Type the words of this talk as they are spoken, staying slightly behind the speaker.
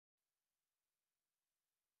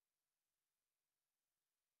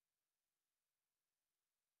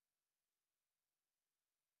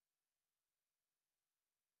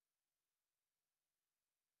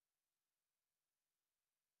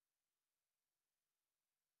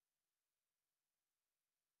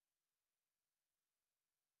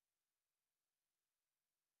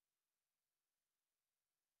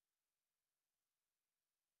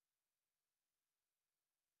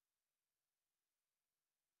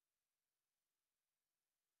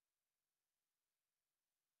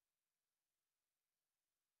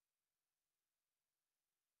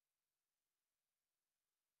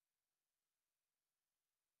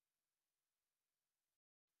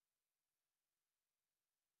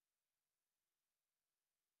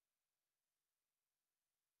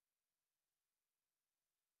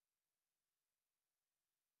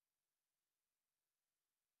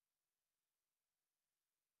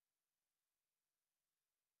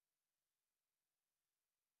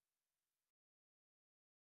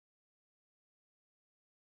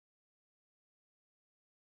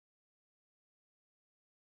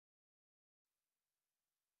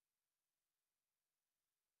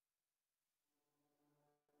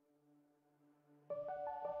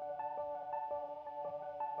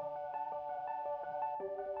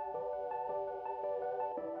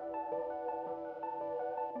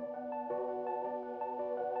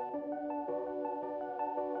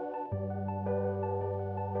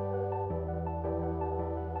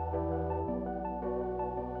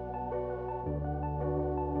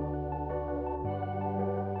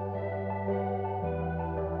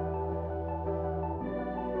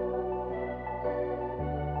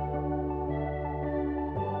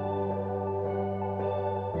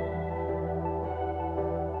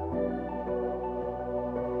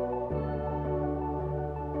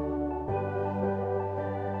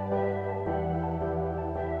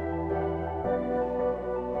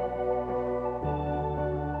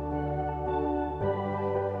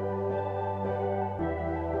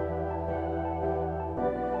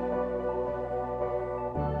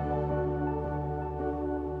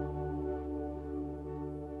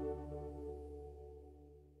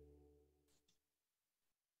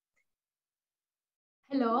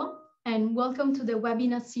Hello, and welcome to the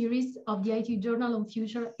webinar series of the ITU Journal on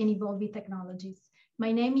Future and Evolving Technologies.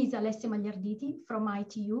 My name is Alessia Magliarditi from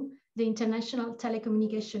ITU, the International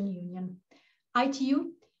Telecommunication Union.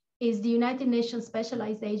 ITU is the United Nations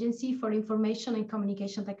Specialized Agency for Information and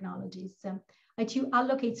Communication Technologies. ITU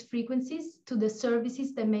allocates frequencies to the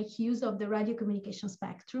services that make use of the radio communication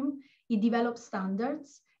spectrum. It develops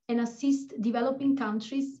standards and assists developing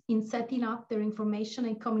countries in setting up their information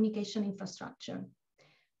and communication infrastructure.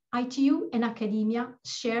 ITU and academia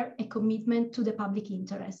share a commitment to the public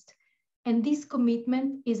interest, and this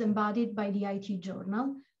commitment is embodied by the ITU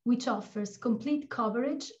Journal, which offers complete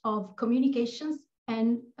coverage of communications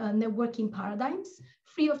and networking paradigms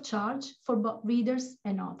free of charge for both readers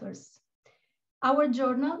and authors. Our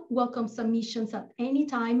journal welcomes submissions at any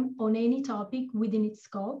time on any topic within its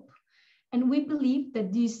scope, and we believe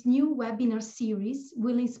that this new webinar series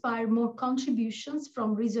will inspire more contributions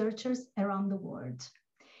from researchers around the world.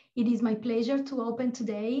 It is my pleasure to open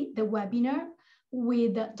today the webinar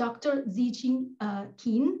with Dr. Zijin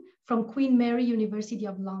Qin from Queen Mary University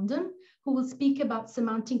of London, who will speak about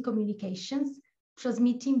semantic communications,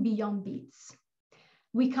 transmitting beyond bits.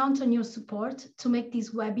 We count on your support to make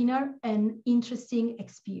this webinar an interesting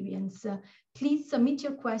experience. Please submit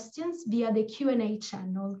your questions via the Q&A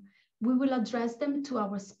channel. We will address them to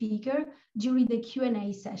our speaker during the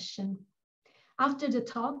Q&A session. After the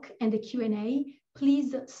talk and the Q&A,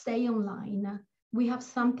 please stay online. We have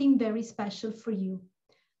something very special for you.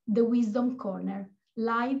 The Wisdom Corner,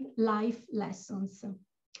 live life lessons.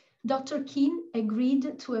 Dr. Qin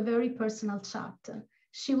agreed to a very personal chat.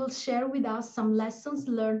 She will share with us some lessons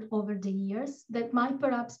learned over the years that might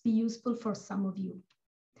perhaps be useful for some of you.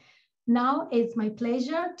 Now it's my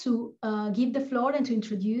pleasure to give the floor and to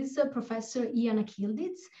introduce Professor Ian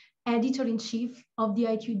Akilditz, Editor-in-Chief of the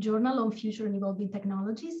ITU Journal on Future and Evolving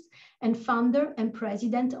Technologies, and founder and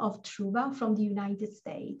president of TRUBA from the United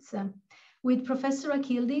States. With Professor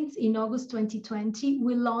Akilditz in August 2020,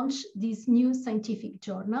 we launched this new scientific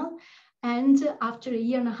journal. And after a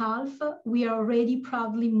year and a half, we are already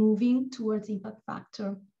proudly moving towards impact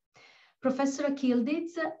factor. Professor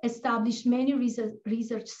Akilditz established many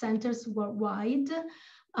research centers worldwide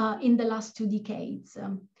in the last 2 decades.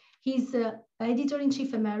 He's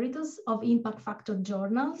editor-in-chief emeritus of impact factor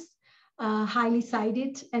journals, highly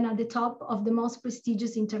cited and at the top of the most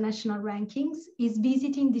prestigious international rankings. He's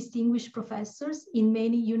visiting distinguished professors in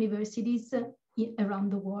many universities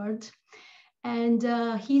around the world. And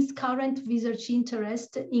his current research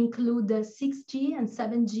interests include 6G and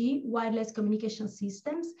 7G wireless communication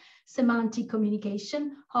systems, semantic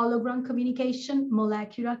communication, hologram communication,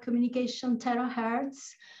 molecular communication,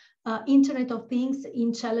 terahertz, Internet of Things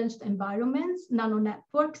in challenged environments, nano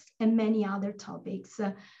networks, and many other topics.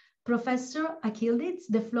 Professor Akilditz,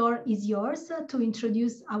 the floor is yours to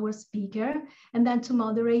introduce our speaker and then to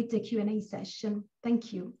moderate the Q&A session.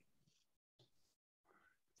 Thank you.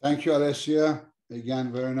 Thank you, Alessia.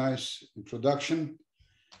 Again, very nice introduction.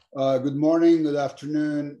 Good morning, good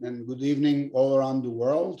afternoon, and good evening all around the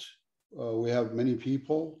world. We have many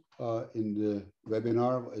people in the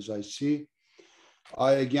webinar, as I see.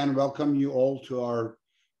 I again welcome you all to our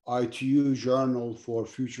ITU Journal for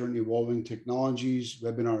Future and Evolving Technologies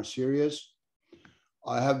webinar series.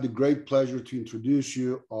 I have the great pleasure to introduce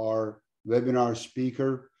you our webinar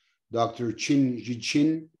speaker, Dr.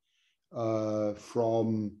 Zijin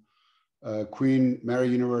from Queen Mary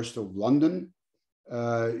University of London.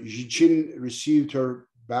 Zijin received her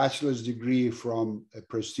bachelor's degree from a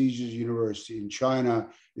prestigious university in China.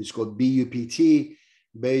 It's called BUPT,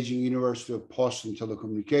 Beijing University of Post and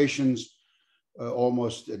Telecommunications,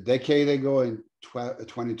 almost a decade ago in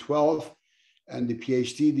 2012, and the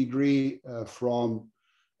PhD degree from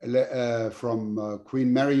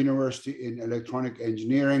Queen Mary University in Electronic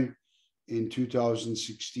Engineering in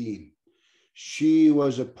 2016. She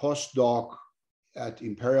was a postdoc at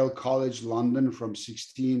Imperial College London from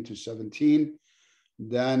 16 to 17,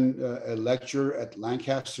 then a lecturer at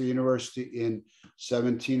Lancaster University in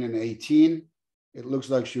 17 and 18. It looks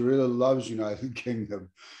like she really loves United Kingdom.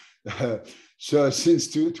 So since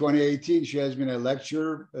 2018, she has been a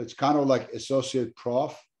lecturer. It's kind of like associate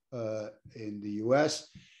prof in the US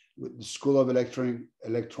with the School of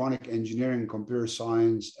Electronic Engineering and Computer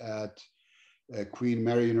Science at Queen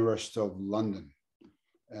Mary University of London.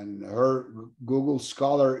 And her Google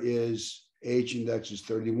Scholar H index is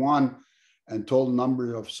 31 and total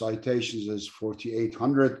number of citations is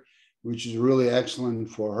 4,800, which is really excellent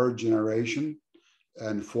for her generation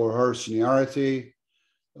and for her seniority.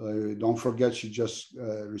 Don't forget, she just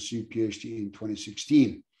received PhD in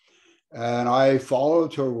 2016. And I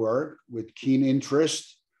followed her work with keen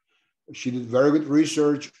interest She did very good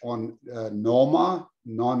research on NOMA,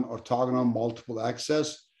 non-orthogonal multiple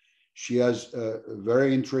access. She has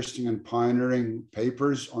very interesting and pioneering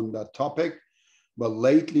papers on that topic, but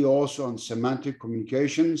lately also on semantic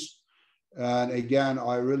communications. And again,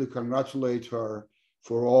 I really congratulate her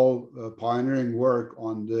for all pioneering work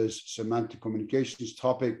on this semantic communications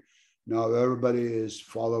topic. Now everybody is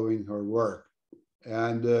following her work.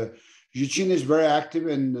 And Eugene is very active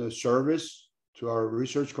in service to our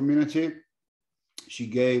research community. She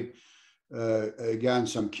gave, again,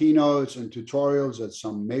 some keynotes and tutorials at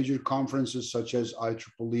some major conferences such as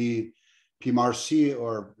IEEE PMRC,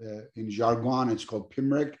 or in jargon, it's called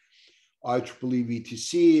PIMRIC, IEEE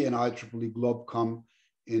VTC, and IEEE GlobeCom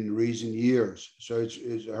in recent years. So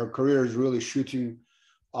her career is really shooting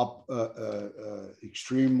up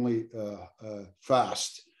extremely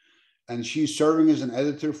fast. And she's serving as an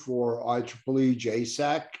editor for IEEE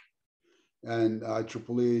JSAC and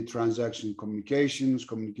IEEE transaction communications,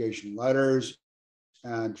 communication letters,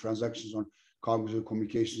 and transactions on cognitive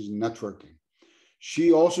communications and networking.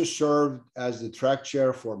 She also served as the track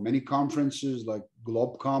chair for many conferences like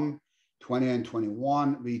GlobeCom 20 and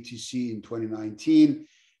 21, VTC in 2019,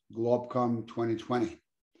 GlobeCom 2020.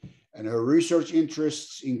 And her research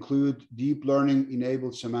interests include deep learning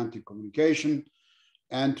enabled semantic communication,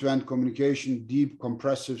 end-to-end communication, deep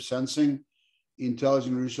compressive sensing,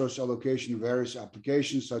 intelligent resource allocation, various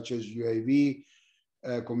applications such as UAV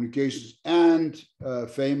communications, and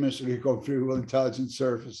famous reconfigurable intelligence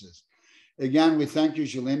surfaces. Again, we thank you,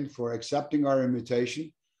 Jilin, for accepting our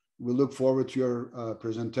invitation. We look forward to your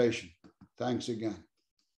presentation. Thanks again.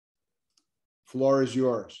 Floor is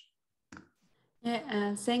yours.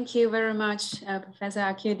 Yeah, thank you very much, Professor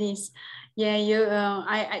Akyildiz. Yeah,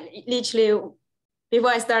 I literally, before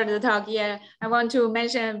I start the talk, yeah, I want to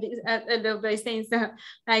mention a little bit things.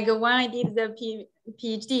 Like when I did the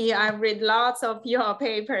PhD, I read lots of your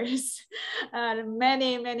papers,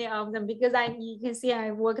 many of them, because you can see I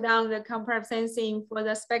worked on the comparative sensing for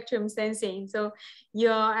the spectrum sensing. So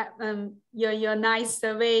your nice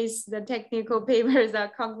surveys, the technical papers, the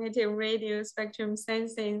cognitive radio spectrum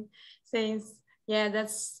sensing things. Yeah,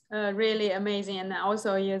 that's really amazing. And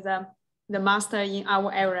also you're the master in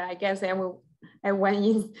our area. I guess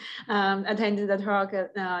everyone attended the talk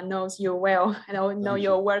knows you well and know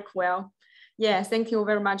your work well. Yeah, thank you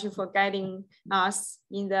very much for guiding us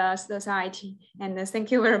in the society. And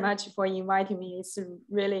thank you very much for inviting me. It's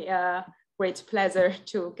really a great pleasure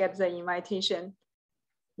to get the invitation.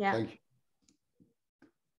 Yeah. Thank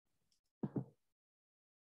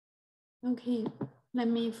you. Okay, let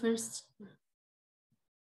me first.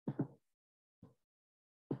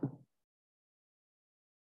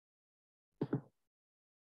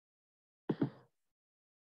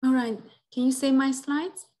 All right, can you see my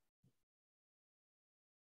slides?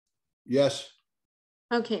 Yes.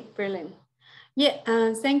 Okay, brilliant. Yeah,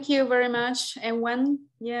 thank you very much, everyone.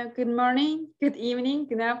 Yeah, good morning, good evening,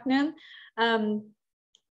 good afternoon.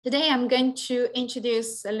 Today I'm going to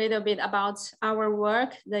introduce a little bit about our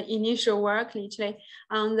work, the initial work, literally,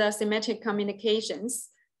 on the semantic communications.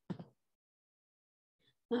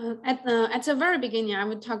 At the very beginning, I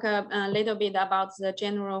will talk a little bit about the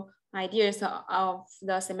general ideas of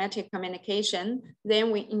the semantic communication. Then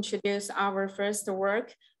we introduce our first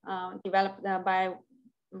work developed by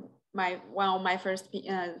one of my first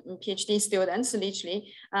PhD students,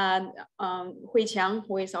 literally, Hui Qiang,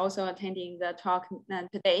 who is also attending the talk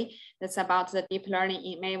today. That's about the deep learning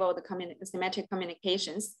enabled semantic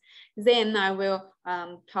communications. Then I will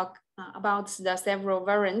talk about the several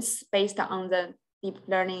variants based on the deep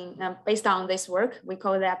learning, based on this work. We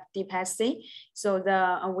call that DeepSC. So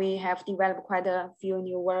we have developed quite a few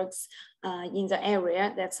new works in the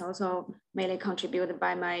area that's also mainly contributed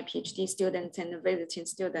by my PhD students and visiting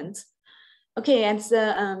students. Okay, at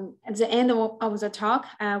the end of the talk,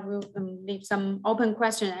 I will leave some open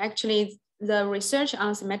questions. Actually, the research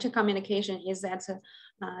on semantic communication is at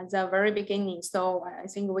the very beginning. So I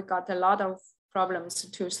think we got a lot of problems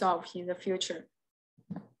to solve in the future.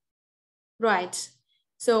 Right,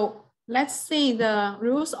 so let's see the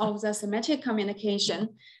rules of the semantic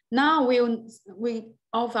communication. Now we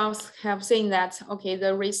all of us have seen that, okay,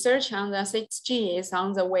 the research on the 6G is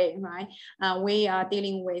on the way, right? We are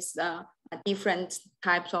dealing with different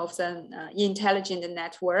types of intelligent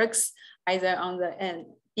networks, either on the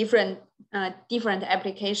different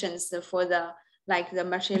applications for the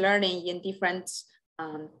machine learning in different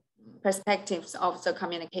perspectives of the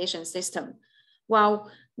communication system.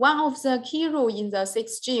 Well, one of the key rules in the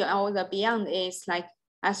 6G or the beyond is, like,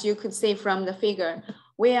 as you could see from the figure,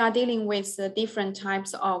 we are dealing with the different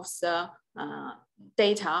types of the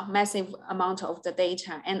data, massive amount of the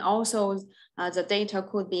data, and also the data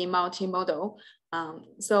could be multimodal.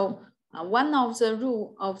 One of the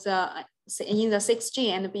rule of in the 6G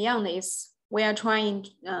and beyond is we are trying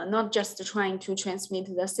not just trying to transmit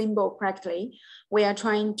the symbol correctly, we are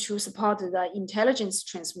trying to support the intelligence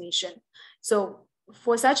transmission. So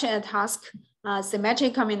for such a task,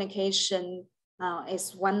 semantic communication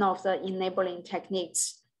is one of the enabling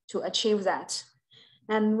techniques to achieve that.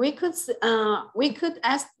 And we could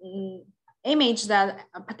image that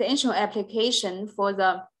a potential application for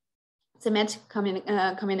the semantic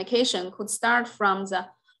communication could start from the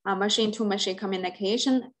machine-to-machine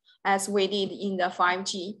communication as we did in the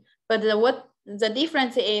 5G. But what the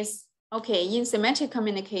difference is, okay, in semantic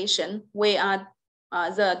communication,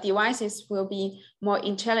 the devices will be more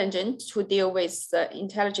intelligent to deal with the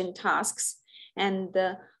intelligent tasks. And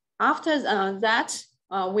after that,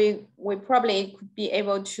 we probably could be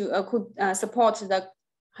able to support the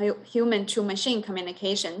human-to-machine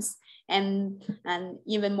communications and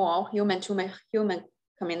even more human-to-human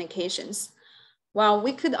communications. Well,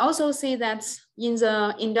 we could also see that in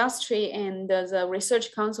the industry and the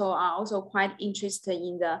research council are also quite interested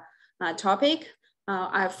in the topic.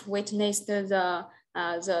 I've witnessed the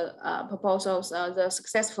proposals, the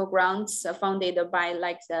successful grants funded by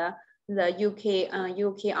like the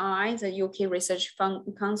UKI, the UK Research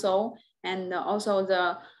Council, and also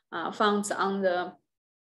the funds on the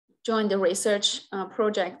joint research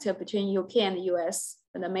project between UK and US,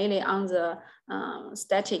 but mainly on the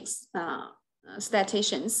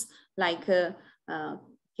statisticians like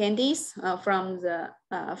Candice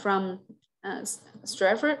from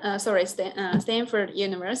Stanford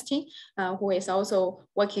University, who is also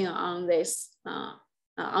working on this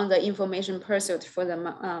on the information pursuit for the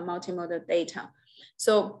multimodal data.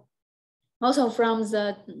 So also from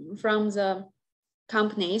the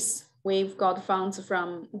companies, we've got funds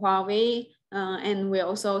from Huawei, and we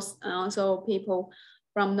also people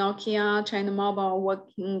from Nokia, China Mobile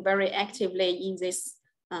working very actively in this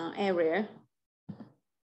area.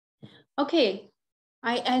 Okay,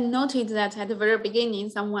 I noted that at the very beginning,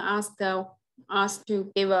 someone asked us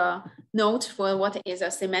to give a note for what is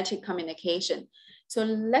a semantic communication. So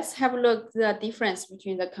let's have a look at the difference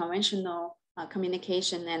between the conventional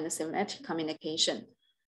communication and the semantic communication.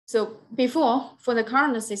 So before, for the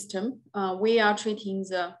current system, we are treating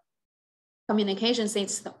the communication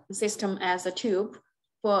system as a tube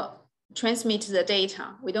for transmit the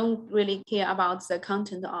data. We don't really care about the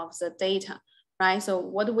content of the data, right? So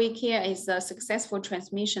what we care is the successful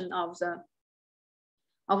transmission of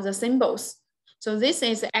the symbols. So this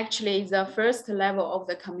is actually the first level of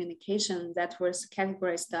the communication that was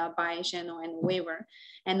categorized by Shannon and Weaver.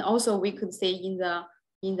 And also we could see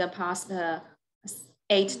in the past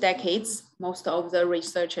 8 decades, most of the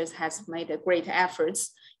researchers has made great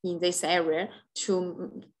efforts in this area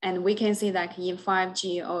and we can see that in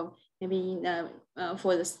 5G or maybe even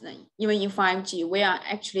in 5G, we are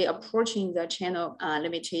actually approaching the channel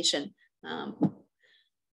limitation.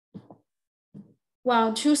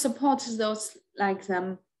 Well, to support those like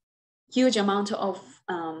huge amount of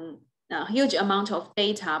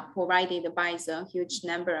data provided by the huge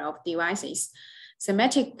number of devices,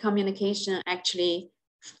 semantic communication actually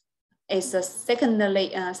is the second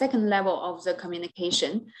level of the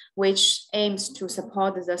communication, which aims to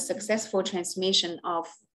support the successful transmission of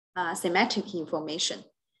semantic information.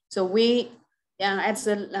 So we, at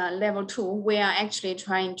the level 2, we are actually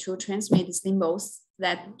trying to transmit symbols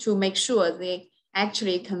that to make sure they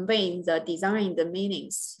actually convey the designed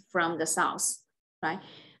meanings from the source, right?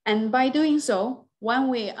 And by doing so, when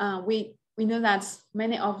we know that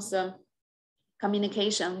many of the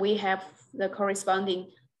communication, we have the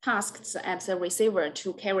corresponding tasks at the receiver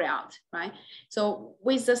to carry out, right? So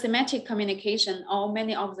with the semantic communication, or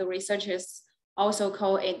many of the researchers also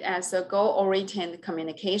call it as a goal-oriented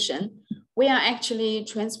communication, we are actually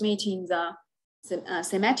transmitting the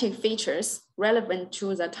semantic features relevant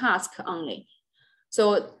to the task only.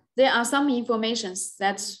 So there are some information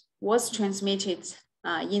that was transmitted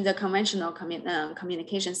in the conventional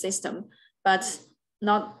communication system, but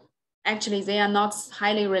not actually, they are not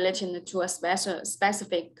highly related to a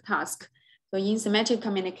specific task. So in semantic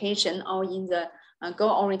communication or in the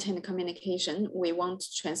goal-oriented communication, we want to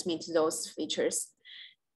transmit those features.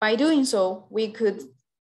 By doing so, we could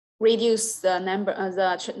reduce the number,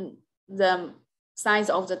 the size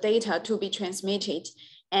of the data to be transmitted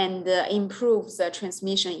and improve the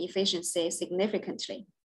transmission efficiency significantly.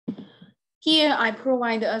 Here, I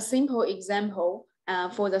provide a simple example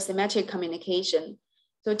for the semantic communication.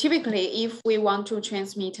 So typically, if we want to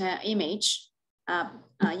transmit an image,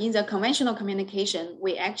 in the conventional communication,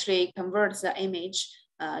 we actually convert the image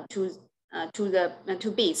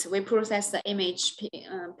to bits. We process the image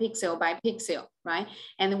pixel by pixel, right?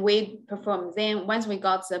 And we perform, then once we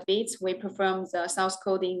got the bits, we perform the source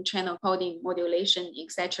coding, channel coding, modulation,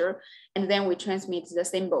 etc. And then we transmit the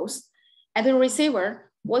symbols. At the receiver,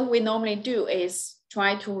 what we normally do is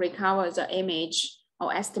try to recover the image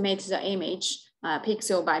or estimate the image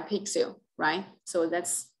pixel by pixel, right? So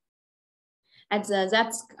that's at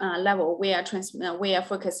that level, we are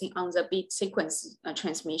focusing on the bit sequence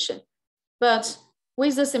transmission. But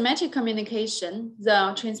with the semantic communication,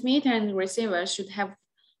 the transmitter and receiver should have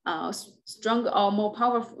stronger or more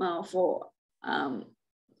powerful,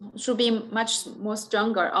 should be much more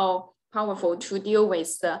stronger or powerful to deal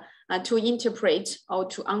with to interpret or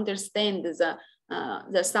to understand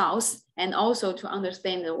the source, and also to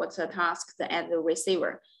understand what's the task at the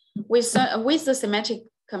receiver. With the semantic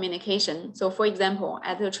communication, so for example,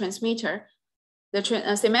 at the transmitter, the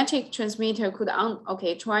semantic transmitter could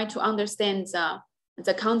try to understand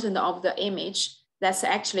the content of the image that's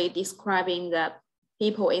actually describing that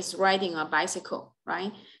people is riding a bicycle,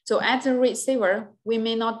 right? So at the receiver, we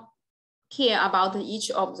may not care about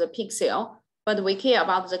each of the pixel, but we care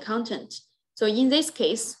about the content. So in this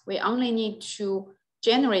case, we only need to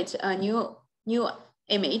generate a new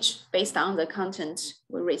image based on the content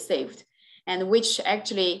we received, and which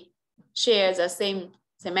actually share the same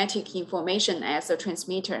semantic information as a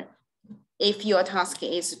transmitter, if your task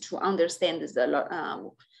is to understand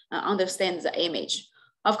the image.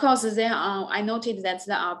 Of course, I noted that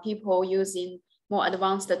there are people using more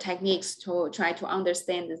advanced techniques to try to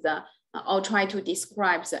understand or try to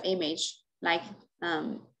describe the image, like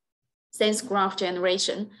sense graph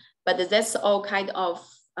generation, but that's all kind of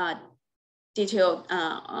detailed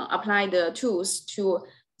applied tools to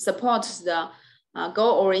support the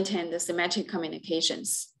goal-oriented semantic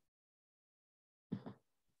communications.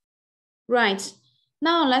 Right,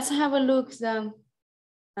 now let's have a look at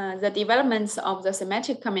the developments of the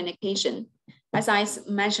semantic communication. As I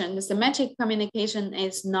mentioned, the semantic communication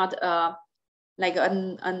is not like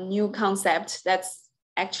a new concept that's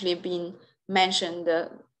actually been mentioned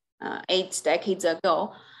 8 decades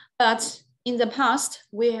ago. But in the past,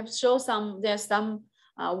 we have shown there's some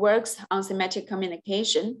works on semantic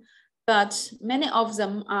communication, but many of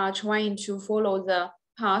them are trying to follow the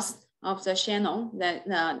path of the Shannon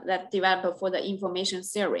that developed for the information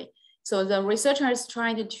theory. So the researchers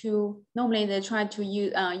normally they try to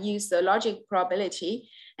use the logic probability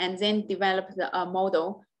and then develop a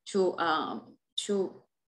model to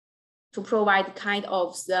provide kind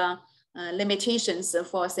of the limitations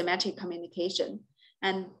for semantic communication.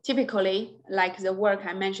 And typically, like the work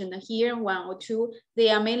I mentioned here, 1 or 2, they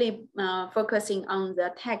are mainly focusing on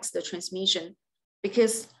the text transmission.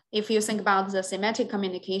 Because if you think about the semantic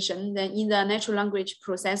communication, then in the natural language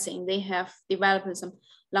processing, they have developed some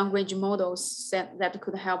language models that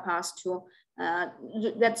could help us to,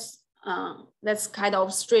 that's kind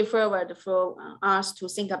of straightforward for us to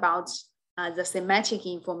think about the semantic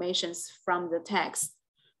informations from the text,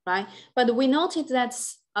 right? But we noted that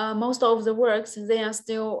most of the works, they are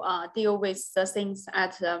still deal with the things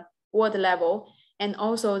at the word level, and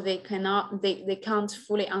also they can't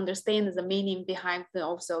fully understand the meaning behind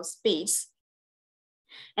those speech.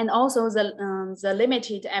 And also the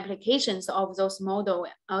limited applications of those models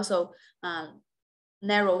also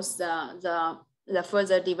narrows the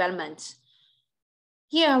further development.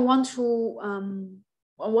 Here I want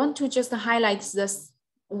to just highlight this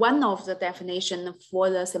one of the definition for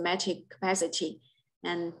the semantic capacity.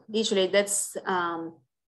 And literally that's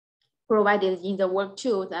provided in the work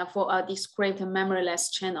too, that for a discrete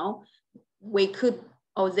memoryless channel, we could,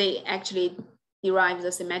 or they actually derive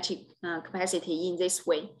the semantic capacity in this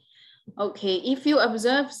way. Okay, if you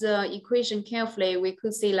observe the equation carefully, we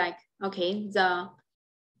could see like, okay, the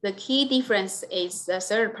key difference is the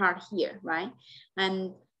third part here, right?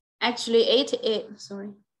 And actually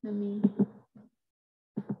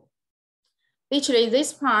literally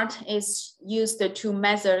this part is used to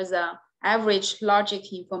measure the average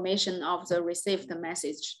logic information of the received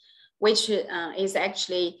message, which is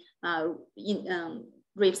actually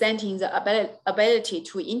representing the ability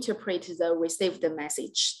to interpret the received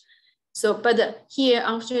message. So, but here,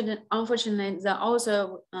 unfortunately, the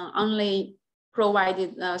author only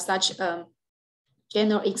provided such a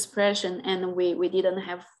general expression, and we didn't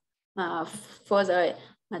have further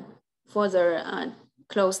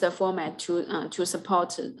close the format to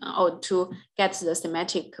support or to get the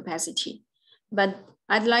semantic capacity. But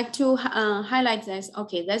I'd like to highlight this.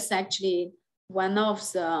 Okay, that's actually one of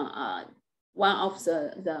the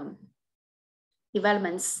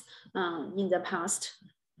developments in the past.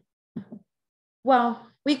 Well,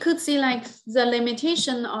 we could see like the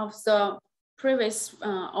limitation of the previous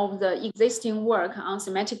of the existing work on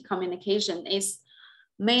semantic communication is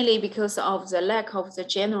mainly because of the lack of the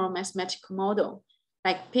general mathematical model.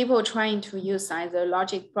 Like people trying to use either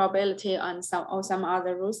logic, probability, and some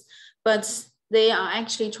other rules, but they are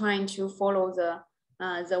actually trying to follow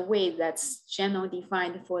the way that's general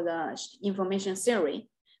defined for the information theory.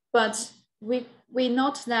 But we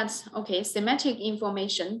note that, okay, semantic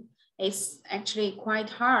information is actually quite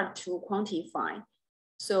hard to quantify.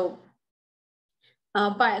 So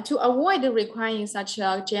to avoid requiring such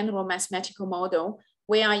a general mathematical model,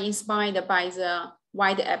 we are inspired by the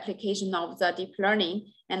wide application of the deep learning.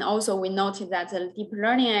 And also we noted that the deep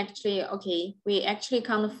learning actually, okay, we actually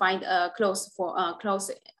can't find a close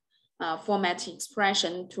format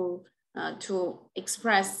expression to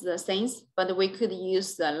express the things, but we could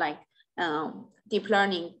use the deep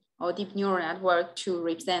learning or deep neural network to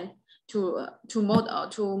represent, to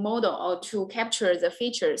model or to capture the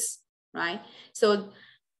features, right? So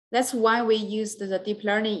that's why we used the deep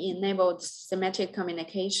learning enabled semantic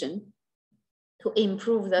communication to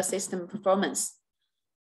improve the system performance.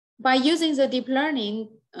 By using the deep learning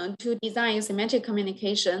to design semantic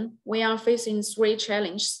communication, we are facing 3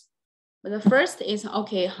 challenges. The first is,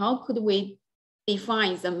 okay, how could we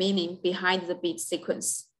define the meaning behind the bit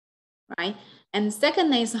sequence, right? And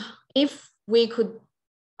second is, if we could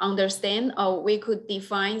understand or we could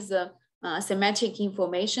define the semantic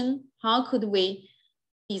information, how could we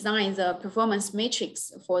design the performance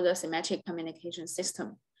matrix for the semantic communication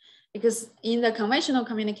system? Because in the conventional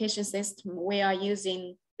communication system, we are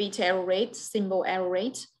using bit error rate, symbol error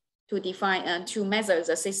rate to define to measure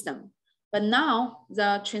the system. But now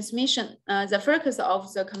the transmission, the focus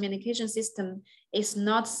of the communication system is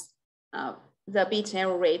not the bit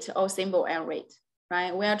error rate or symbol error rate,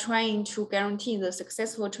 right? We are trying to guarantee the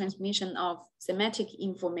successful transmission of semantic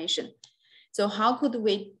information. So how could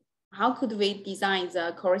we design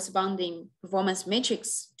the corresponding performance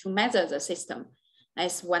matrix to measure the system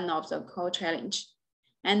as one of the core challenge?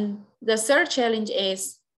 And the third challenge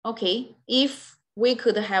is, okay, if we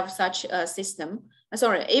could have such a system,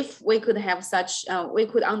 if we could have such, we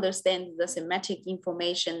could understand the semantic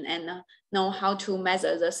information and know how to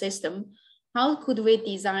measure the system, how could we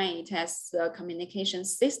design it as a communication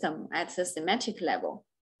system at the semantic level,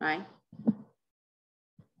 right?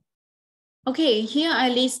 Okay, here I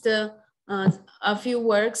list a few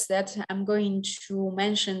works that I'm going to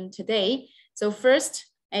mention today. So first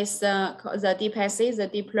is the DeepSC, the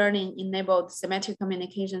deep learning enabled semantic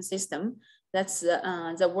communication system. That's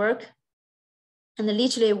the work. And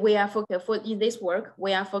literally we are in this work,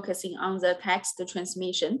 we are focusing on the text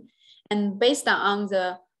transmission. And based on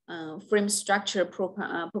the frame structure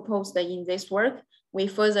proposed in this work, we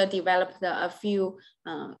further developed a few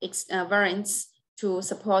variants to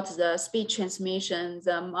support the speech transmission,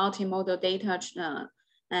 the multimodal data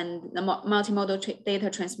and the multimodal data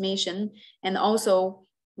transmission. And also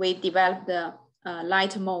we developed the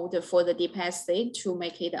light mode for the DeepSC to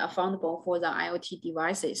make it affordable for the IoT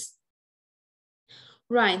devices.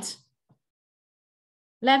 Right.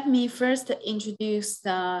 Let me first introduce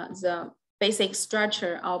the basic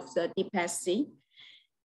structure of the DeepSC.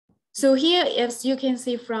 So here, as you can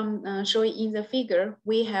see from showing in the figure,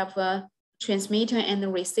 we have a transmitter and a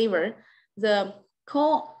receiver. The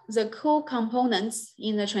core components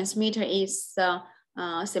in the transmitter is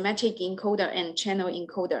semantic encoder and channel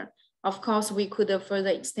encoder. Of course, we could further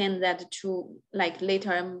extend that to, like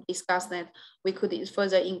later discuss that, we could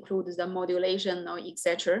further include the modulation or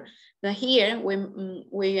etc. But here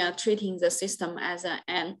we are treating the system as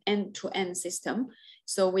an end-to-end system.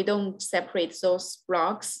 So we don't separate those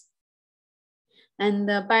blocks. And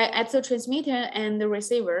at the transmitter and the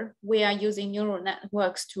receiver, we are using neural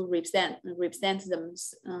networks to represent them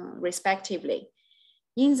respectively.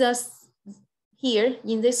 Here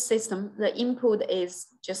in this system, the input is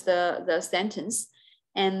just the sentence.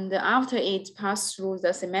 And after it passes through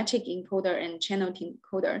the semantic encoder and channel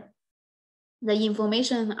encoder, the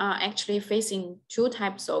information are actually facing 2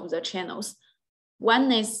 types of the channels.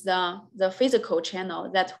 One is the physical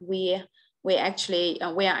channel that we are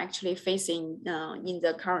actually facing in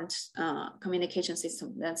the current communication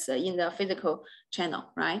system. That's in the physical channel,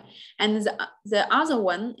 right? And the other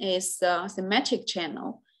one is the semantic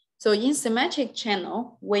channel. So in semantic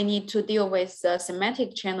channel, we need to deal with the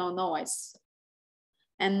semantic channel noise.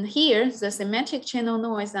 And here, the semantic channel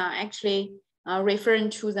noise are actually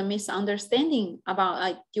referring to the misunderstanding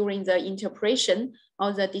about during the interpretation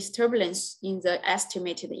or the disturbance in the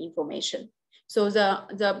estimated information. So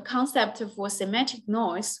the concept for semantic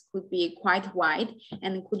noise could be quite wide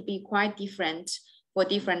and could be quite different for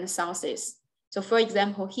different sources. So for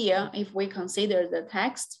example, here, if we consider the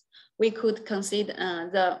text, we could consider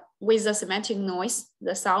with the semantic noise,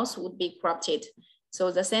 the source would be corrupted.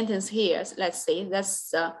 So the sentence here, let's say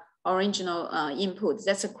that's the original input.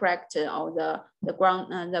 That's the correct or the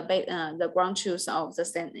ground truth of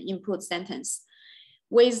the input sentence.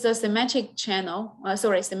 With the semantic channel,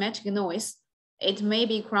 semantic noise, it may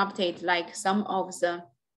be corrupted, like some of the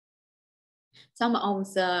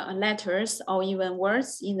letters or even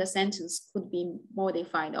words in the sentence could be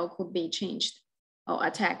modified or could be changed or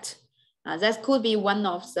attacked. That could be one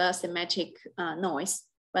of the semantic noise,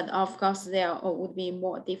 but of course there would be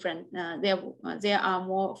more different. There are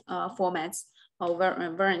more formats or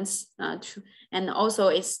variants, and also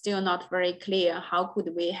it's still not very clear how could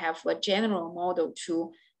we have a general model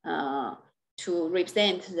to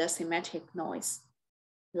represent the semantic noise,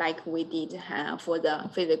 like we did for the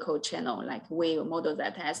physical channel, like we model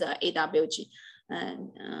that as a AWG,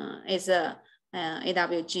 is a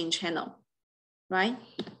AWG channel, right?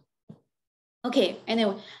 Okay.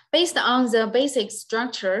 Anyway, based on the basic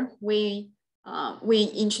structure, we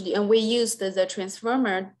used the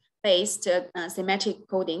transformer-based semantic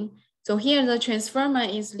coding. So here the transformer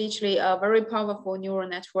is literally a very powerful neural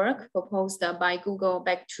network proposed by Google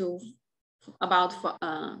back to about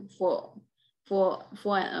 4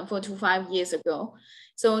 to 5 years ago.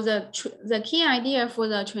 So the key idea for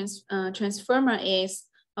the transformer is,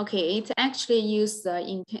 okay, it actually uses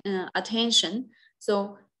attention.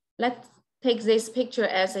 So let's take this picture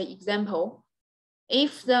as an example.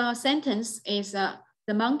 If the sentence is the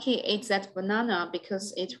monkey ate that banana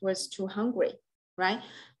because it was too hungry, right?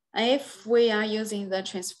 If we are using the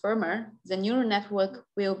transformer, the neural network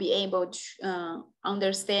will be able to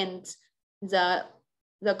understand the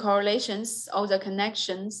correlations or the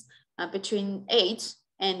connections between ate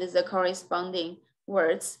and the corresponding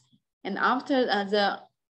words. And after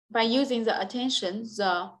by using the attention,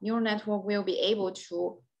 the neural network will be able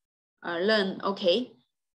to learn, okay,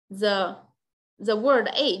 the word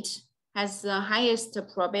ate has the highest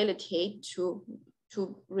probability to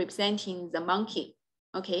representing the monkey.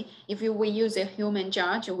 Okay, if we use a human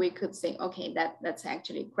judge, we could say, okay, that's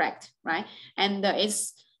actually correct, right? And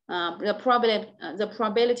it's the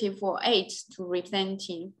probability for ate to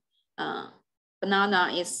representing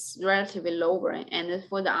banana is relatively lower, and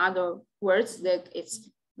for the other words, that it's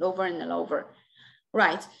lower and lower,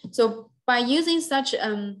 right? So by using such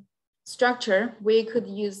structure, we could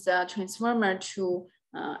use the transformer to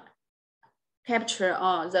capture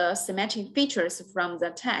all the semantic features from the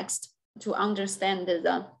text to understand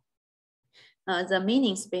the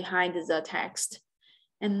meanings behind the text.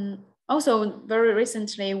 And also very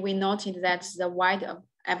recently, we noted that the wide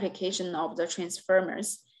application of the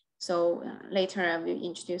transformers. So later I will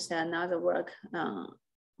introduce another work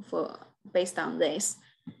based on this.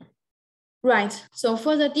 Right, so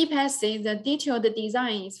for the DPSC, the detailed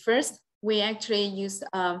design is first, we actually use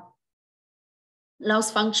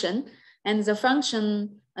loss function, and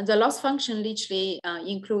the loss function literally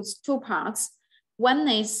includes two parts. One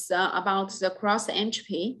is about the cross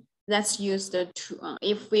entropy that's used to,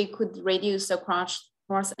 if we could reduce the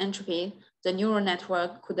cross entropy, the neural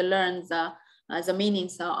network could learn the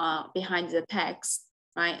meanings behind the text,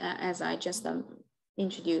 right? As I just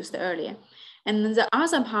introduced earlier. And the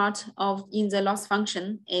other part in the loss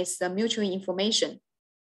function is the mutual information.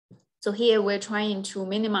 So here we're trying to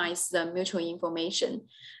minimize the mutual information.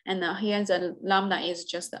 And here the lambda is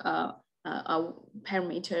just a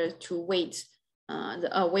parameter to weight,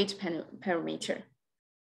 a weight parameter.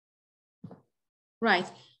 Right,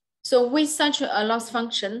 so with such a loss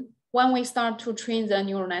function, when we start to train the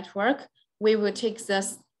neural network, we will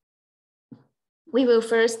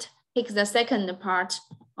first take the second part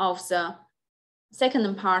of the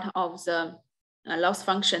loss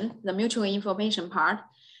function, the mutual information part.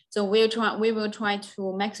 So we will try to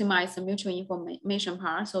maximize the mutual information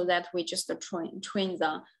part so that we just train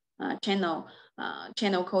the channel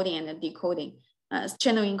coding and decoding,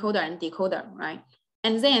 channel encoder and decoder, right?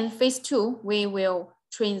 And then phase 2, we will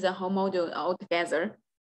train the whole module altogether.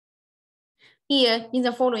 Here in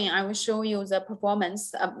the following, I will show you the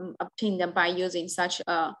performance obtained by using such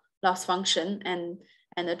a loss function and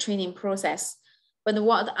the training process. But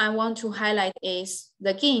what I want to highlight is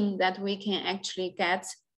the gain that we can actually get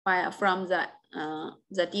from the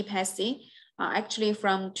DPSC actually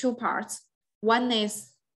from two parts. One is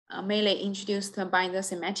mainly introduced by the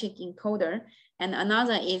semantic encoder, and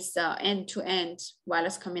another is end-to-end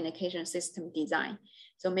wireless communication system design.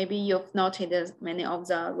 So maybe you've noted many of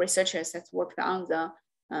the researchers that worked on the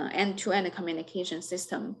end-to-end communication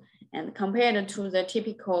system. And compared to the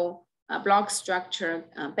typical block structure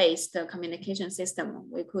based communication system,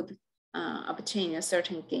 we could obtain a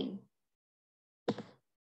certain gain.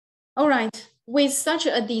 All right, with such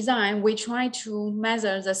a design, we try to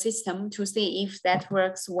measure the system to see if that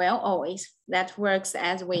works well or if that works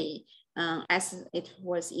as it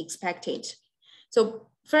was expected. So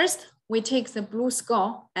first, we take the blue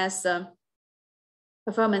score as a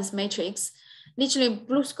performance matrix. Literally,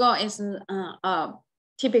 blue score is a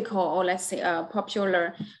typical, or let's say a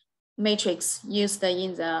popular matrix used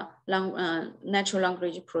in the natural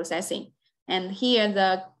language processing. And here,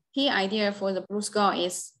 the key idea for the blue score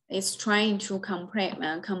is trying to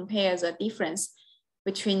compare the difference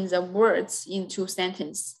between the words in two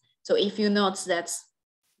sentences. So if you note that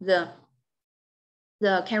the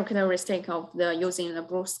characteristic of using the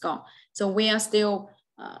blue score, so we are still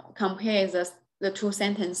compare the two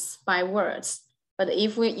sentences by words. But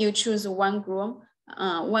if you choose one gram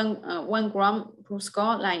blue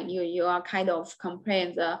score, like you are kind of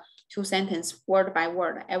comparing the two sentences word by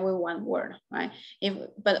word, every one word, right?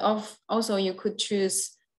 Also you could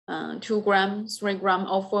choose 2 grams, 3 grams,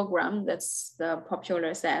 or 4 grams. That's the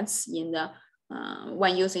popular sets in the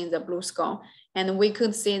when using the blue score. And we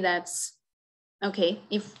could see that, okay,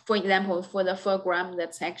 if for example, for the 4 gram,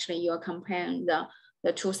 that's actually you're comparing the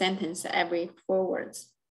two sentences every 4 words,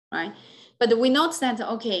 right? But we note that,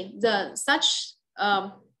 okay, such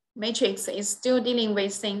matrix is still dealing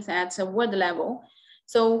with things at a word level.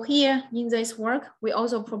 So here in this work, we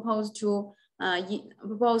also proposed to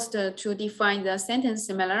define the sentence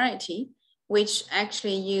similarity, which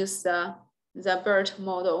actually use the BERT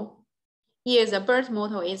model. Here, the BERT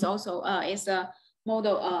model is also is a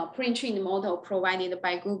model, pre-trained model provided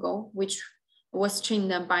by Google, which was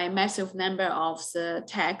trained by a massive number of the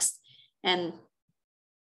text, and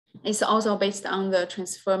it's also based on the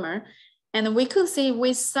transformer. And we could see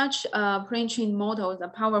with such a pre-trained model, the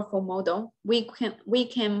powerful model, we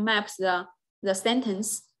can map the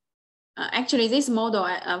sentence. Actually, this model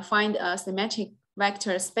find a semantic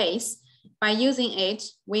vector space. By using it,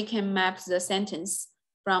 we can map the sentence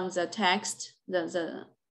from the text, the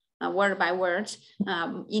word by word,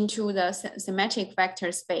 into the semantic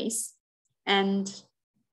vector space. And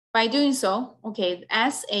by doing so, okay,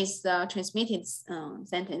 S is the transmitted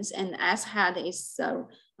sentence, and S hat is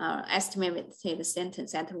estimated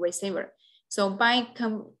sentence at the receiver. So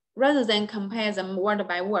rather than compare them word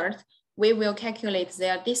by word, we will calculate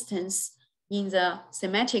their distance in the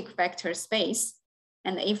semantic vector space.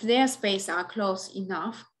 And if their space are close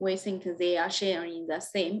enough, we think they are sharing the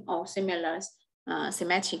same or similar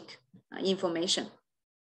semantic information.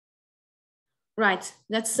 Right,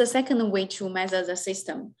 that's the second way to measure the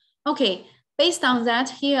system. Okay, based on that,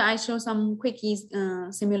 here I show some quick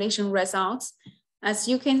simulation results. As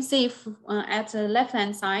you can see at the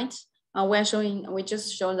left-hand side, we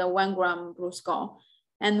just show the 1 gram blue score.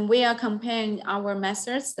 And we are comparing our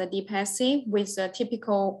methods, the DPSC, with the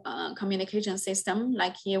typical communication system.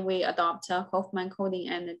 Like here we adopt Hoffman coding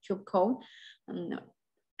and tube code.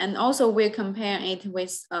 And also we compare it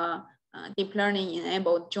with deep learning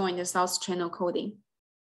enabled joint source channel coding.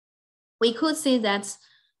 We could see that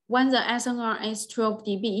when the SNR is 12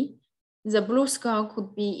 dB, the blue score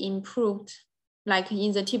could be improved. Like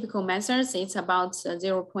in the typical methods, it's about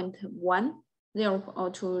 0.1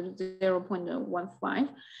 to 0.15.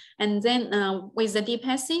 And then with the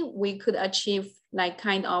DPSC, we could achieve like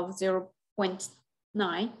kind of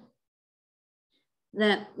 0.9.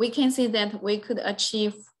 Then we can see that we could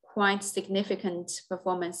achieve quite significant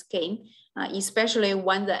performance gain, especially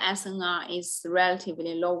when the SNR is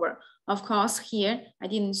relatively lower. Of course, here, I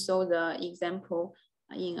didn't show the example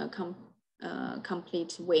in a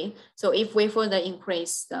complete way. So if we further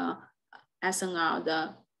increase the SNR,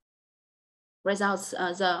 the results,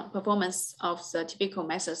 the performance of the typical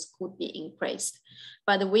methods could be increased.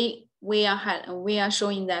 But we are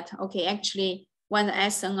showing that, okay, actually, when the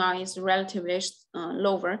SNR is relatively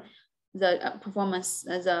lower, the performance,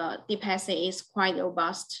 the DPSC is quite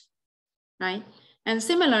robust, right? And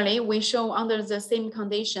similarly, we show under the same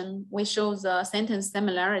condition, we show the sentence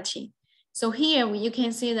similarity. So here you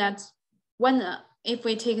can see that if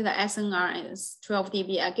we take the SNR as 12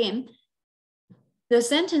 dB again,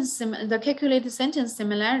 the calculated sentence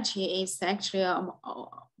similarity is actually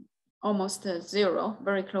almost 0,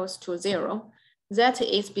 very close to 0. That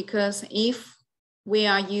is because if we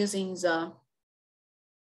are using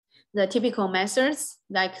the typical methods,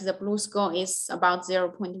 like the blue score is about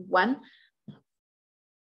 0.1.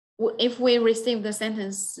 If we receive the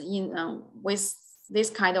sentence with this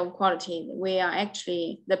kind of quality,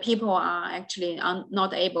 the people are actually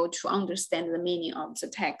not able to understand the meaning of the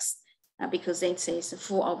text because it is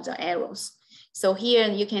full of the errors. So here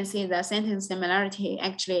you can see the sentence similarity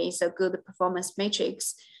actually is a good performance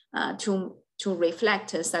matrix to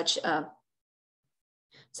reflect such a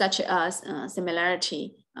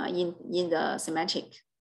similarity in the semantic.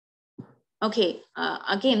 Okay,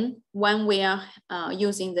 again, when we are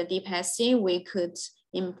using the DeepSC, we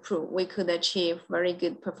could achieve very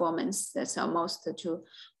good performance. That's almost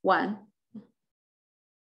 2:1.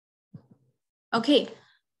 Okay,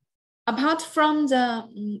 apart from the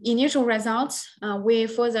initial results, we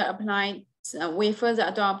further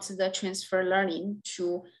adopt the transfer learning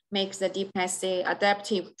to make the DeepSC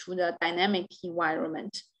adaptive to the dynamic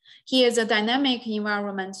environment. Here, the dynamic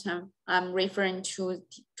environment, I'm referring to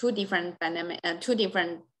two different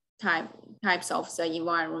types of the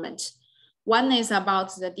environment. One is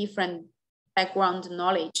about the different background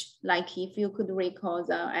knowledge, like if you could recall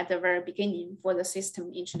at the very beginning for the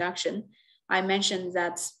system introduction, I mentioned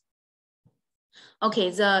that, okay,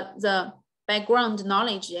 the background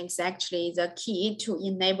knowledge is actually the key to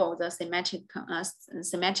enable the semantic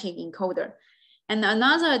encoder. And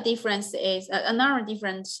another different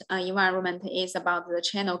environment is about the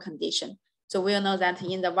channel condition. So we know that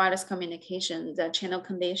in the wireless communication, the channel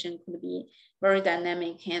condition could be very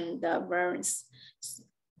dynamic and variance.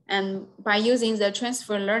 And by using the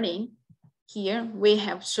transfer learning here, we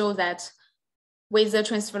have shown that with the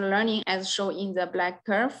transfer learning as shown in the black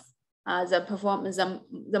curve,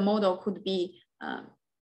 the model could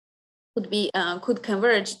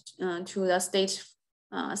converge to the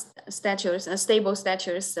stable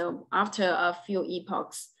status. So after a few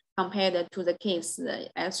epochs, compared to the case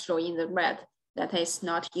as shown in the red that is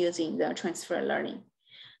not using the transfer learning.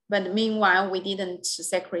 But meanwhile, we didn't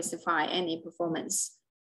sacrifice any performance.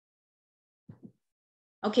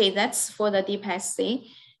 Okay, that's for the DeepSC.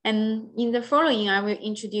 And in the following, I will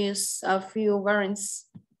introduce a few variants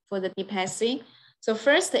for the DeepSC. So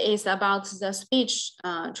first is about the speech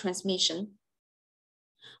transmission.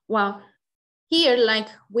 Well, here, like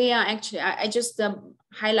we are actually, I just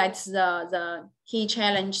highlight the key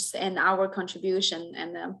challenges and our contribution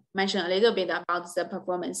and mention a little bit about the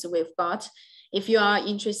performance we've got. If you are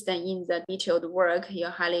interested in the detailed work, you're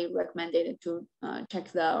highly recommended to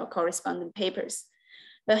check the corresponding papers.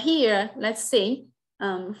 But here, let's see,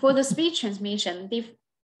 for the speech transmission,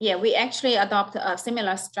 we actually adopt a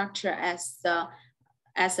similar structure as a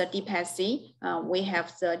DeepSC. We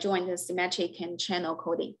have the joint semantic and channel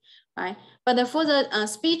coding, right? But for the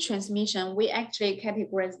speech transmission, we actually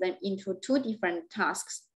categorize them into two different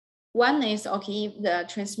tasks. One is, okay, the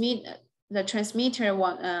transmitter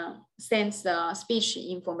sends the speech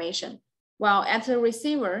information, while at the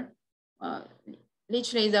receiver,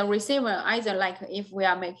 literally the receiver, either like if we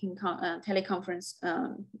are making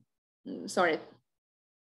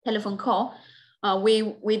telephone call,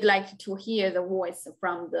 we'd like to hear the voice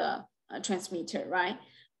from the transmitter, right?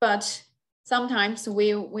 But sometimes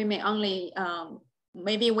we may only,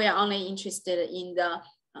 maybe we are only interested in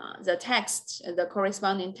the text, the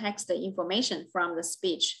corresponding text information from the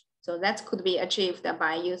speech. So that could be achieved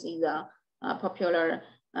by using the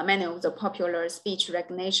many of the popular speech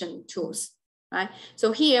recognition tools, right?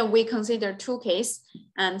 So here we consider two cases,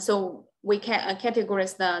 and so we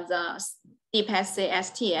categorize the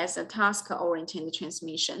DeepSC as a task-oriented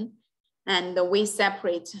transmission. And we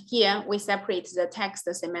separate the text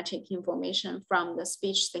semantic information from the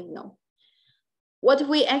speech signal. What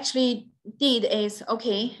we actually did is,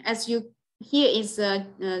 okay, here is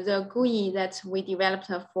the GUI that we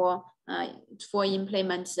developed for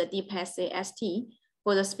implement the DeepSC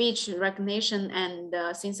for the speech recognition and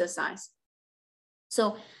synthesize.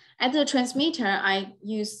 So at the transmitter, I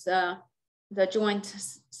use the joint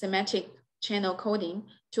semantic channel coding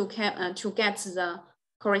to get the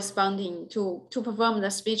corresponding to perform the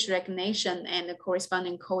speech recognition and the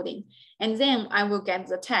corresponding coding. And then I will get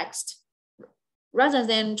the text. Rather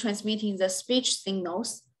than transmitting the speech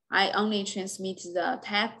signals, I only transmit the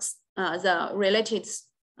text, the related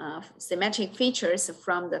semantic features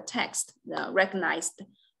from the text recognized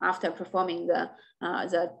after performing the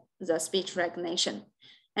speech recognition.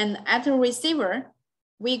 And at the receiver,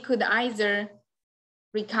 we could either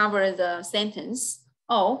recover the sentence,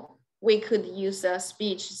 or we could use a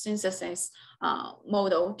speech synthesis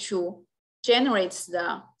model to generate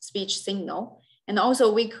the speech signal. And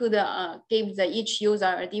also we could give each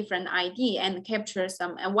user a different ID and capture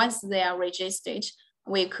some, and once they are registered,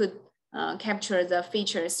 we could capture the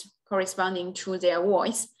features corresponding to their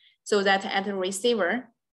voice, so that at the receiver,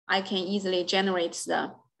 I can easily generate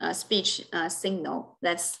the speech signal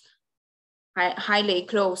that's highly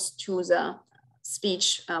close to the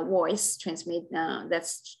speech voice transmit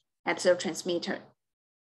that's at the transmitter.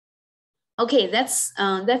 Okay, that's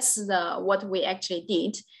what we actually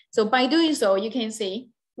did. So by doing so, you can see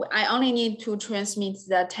I only need to transmit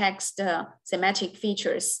the text semantic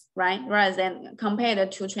features, right? Rather than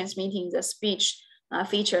compared to transmitting the speech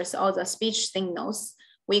features or the speech signals,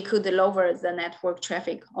 we could lower the network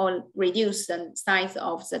traffic or reduce the size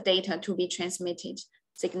of the data to be transmitted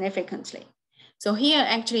significantly. So here,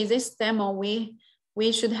 actually, this demo,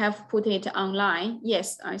 we should have put it online.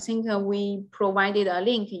 Yes, I think we provided a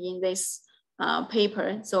link in this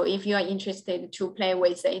paper. So if you are interested to play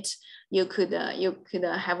with it, you could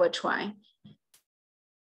have a try.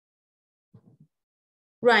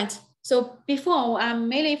 Right. So before, I'm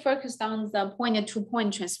mainly focused on the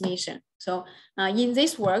point-to-point transmission. So in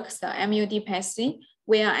this work, the MUDPSC,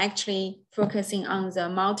 we are actually focusing on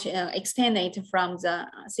the extend it from the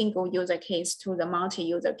single user case to the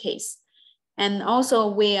multi-user case. And also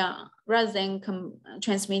we are, rather than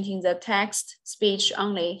transmitting the text speech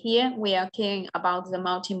only, here we are caring about the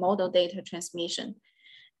multimodal data transmission.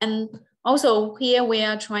 And also here we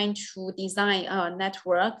are trying to design a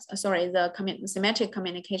network, the semantic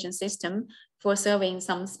communication system for serving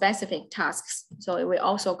some specific tasks. So we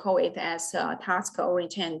also call it as a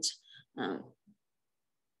task-oriented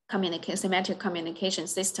semantic communication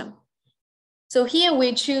system. So here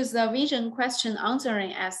we choose the vision question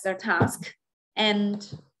answering as the task. And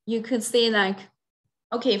you could say like,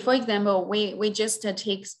 okay, for example, we just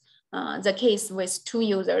take the case with two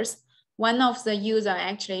users. One of the user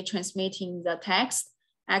actually transmitting the text.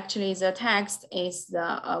 Actually, the text is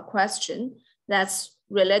the question that's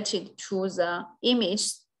related to the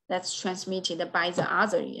image that's transmitted by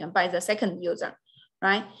the second user,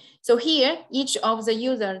 right? So here, each of the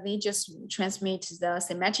users, they just transmit the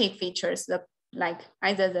semantic features, like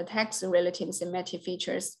either the text related semantic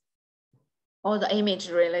features or the image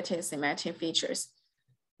related semantic features.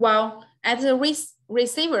 While at the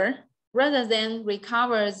receiver, rather than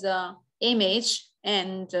recover the image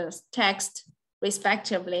and the text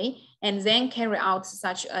respectively, and then carry out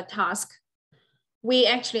such a task,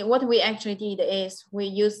 what we actually did is we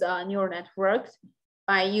use a neural network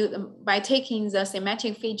by taking the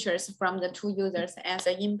semantic features from the two users as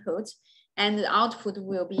an input, and the output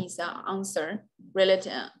will be the answer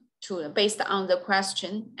related based on the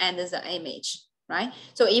question and the image, right?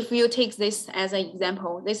 So if you take this as an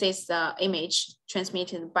example, this is the image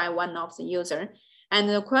transmitted by one of the user. And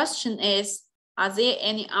the question is, are there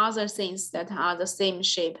any other things that are the same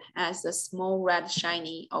shape as the small red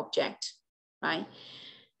shiny object, right?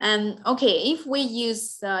 And okay, if we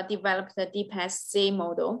develop the DPSC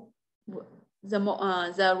model,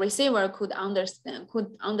 the receiver could understand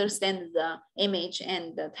the image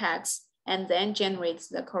and the text, and then generate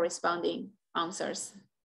the corresponding answers.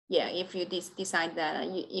 Yeah, if you decide that,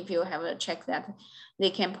 if you have a check that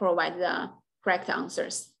they can provide the correct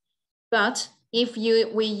answers. But if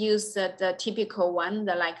we use the typical one,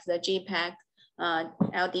 like the JPEG,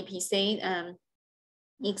 LDPC,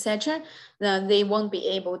 etc., then they won't be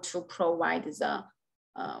able to provide the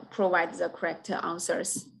correct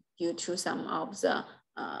answers due to some of the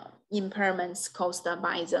impairments caused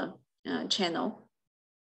by the channel.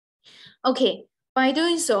 Okay, by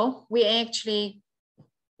doing so, we are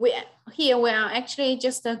actually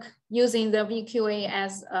just using the VQA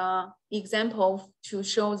as an example to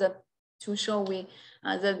show the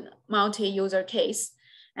multi-user case.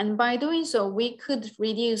 And by doing so, we could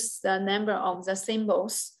reduce the number of the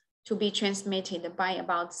symbols to be transmitted by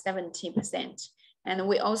about 70%. And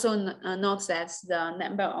we also note that the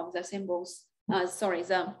number of the symbols,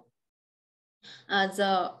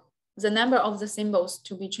 the number of the symbols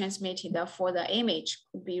to be transmitted for the image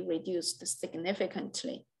could be reduced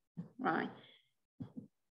significantly, right?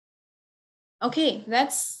 Okay,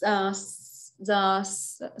 that's the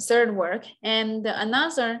third work. And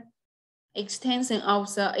another extension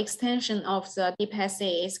of the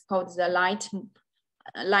DPSC is called the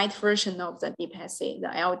light version of the DPSC, the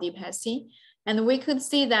LDPSC. And we could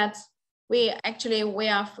see that we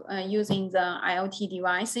are using the IoT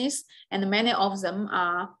devices, and many of them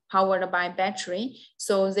are powered by battery.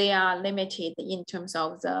 So they are limited in terms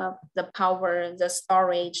of the power, the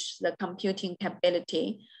storage, the computing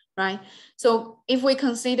capability, right? So if we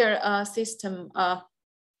consider a system, a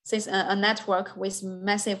network with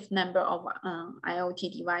massive number of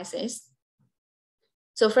IoT devices.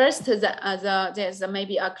 So first, there's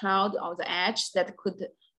maybe a cloud or the edge that could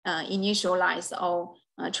initialize or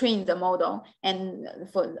train the model, and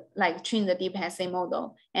train the DPSC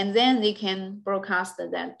model, and then they can broadcast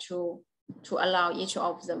that to allow each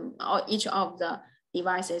of the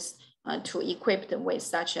devices to equip them with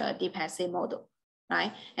such a DeepSA model,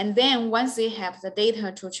 right? And then once they have the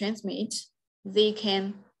data to transmit, they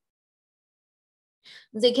can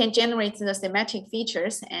generate the semantic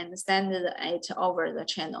features and send it over the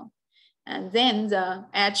channel. And then the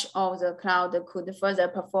edge of the cloud could further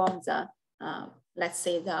perform the, let's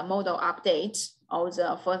say, the model update or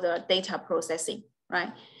the further data processing,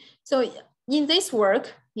 right? So in this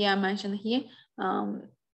work, I mentioned here,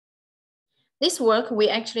 this work, we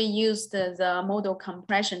actually used the model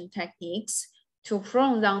compression techniques to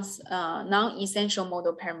prune down non-essential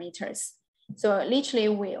model parameters. So literally,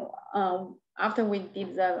 we after we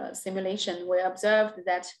did the simulation, we observed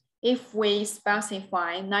that if we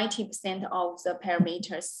specify 90% of the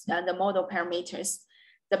parameters, the model parameters,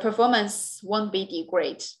 the performance won't be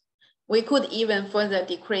degraded. We could even further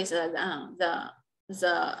decrease the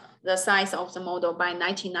size of the model by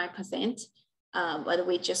 99%, but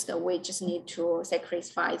we just need to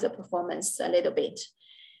sacrifice the performance a little bit.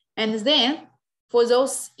 And then for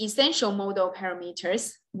those essential model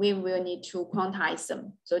parameters, we will need to quantize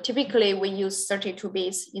them. So typically we use 32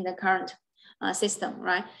 bits in the current system,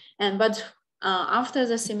 right? But after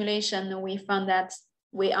the simulation, we found that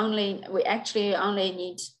we actually only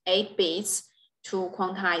need 8 bits to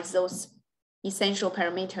quantize those essential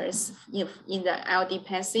parameters in the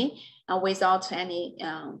LDPC without any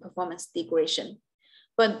performance degradation.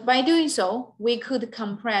 But by doing so, we could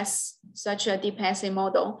compress such a DeepSA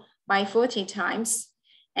model by 40 times,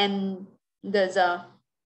 and the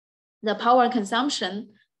power consumption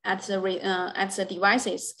at the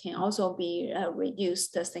devices can also be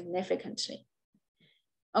reduced significantly.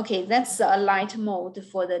 Okay, that's a light mode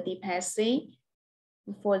for the DeepSA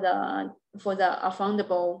for the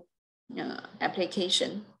affordable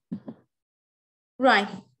application. Right,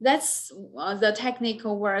 that's the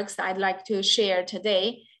technical works I'd like to share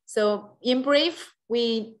today. So in brief,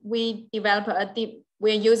 we're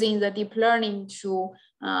using the deep learning to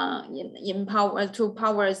power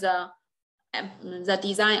the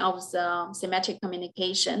design of the semantic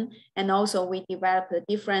communication, and also we develop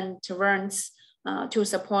different runs to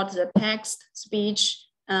support the text, speech,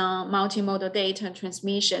 multimodal data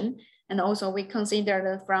transmission, and also we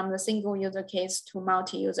considered from the single user case to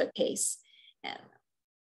multi-user case. And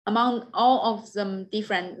among all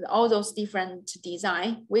those different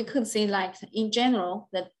design, we could see, like, in general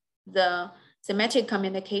that the semantic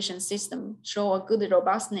communication system show a good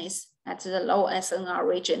robustness at the low SNR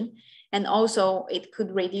region. And also it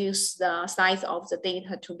could reduce the size of the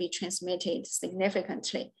data to be transmitted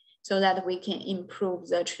significantly so that we can improve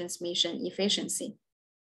the transmission efficiency.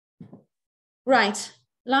 Right,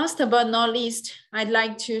 last but not least, I'd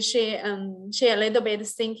like to share a little bit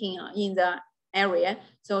thinking in the area.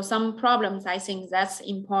 So some problems, I think that's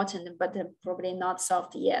important, but probably not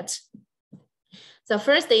solved yet. The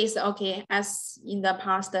first is, okay, as in the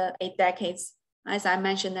past 8 decades, as I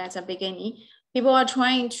mentioned at the beginning, people are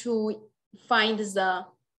trying to find the,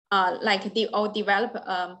 develop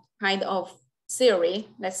a kind of theory,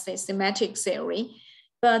 let's say semantic theory,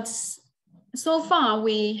 but so far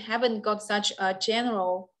we haven't got such a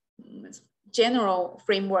general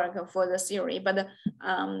framework for the theory, but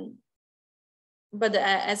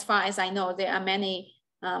as far as I know, there are many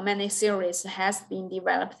theories has been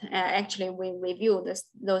developed. Actually, we reviewed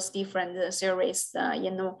those different theories,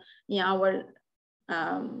 in our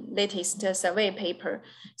latest survey paper.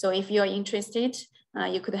 So if you're interested,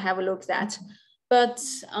 you could have a look at that. But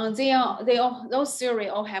those theories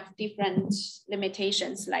all have different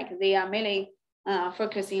limitations, like they are mainly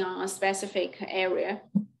focusing on a specific area.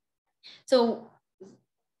 So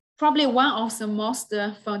probably one of the most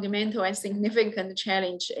fundamental and significant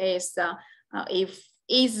challenge is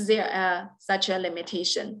is there such a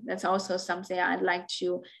limitation? That's also something I'd like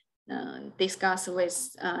to discuss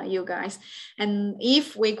with you guys. And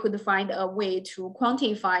if we could find a way to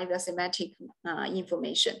quantify the semantic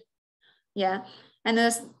information. Yeah, and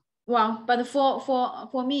but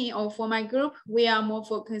for me or for my group, we are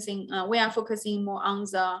focusing more on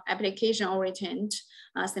the application-oriented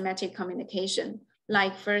semantic communication.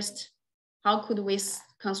 Like first, how could we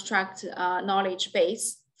construct a knowledge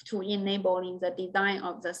base to enabling the design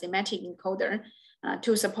of the semantic encoder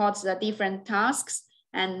to support the different tasks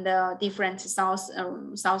and different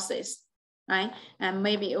sources, right? And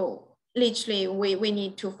maybe literally we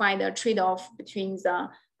need to find a trade-off between the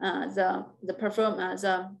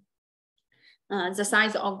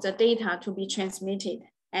size of the data to be transmitted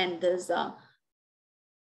and the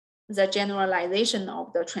generalization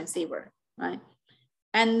of the transceiver, right?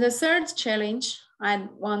 And the third challenge I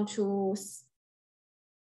want to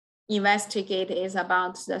investigate is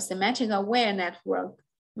about the semantic aware network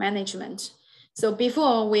management. So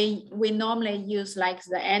before we normally use like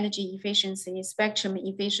the energy efficiency, spectrum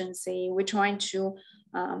efficiency. We're trying to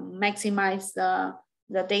maximize the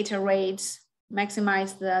data rates,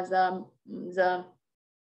 maximize the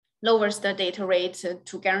lowest data rate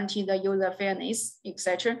to guarantee the user fairness,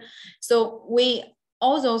 etc. So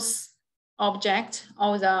all those objects,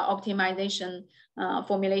 all the optimization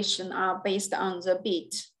formulation are based on the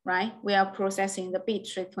bit, right? We are processing the bit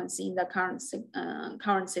frequency in the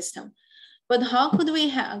current system. But how could we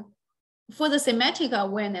have, for the semantic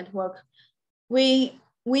aware network, we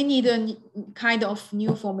need a kind of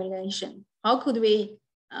new formulation. How could we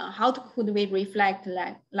reflect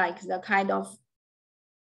like the kind of,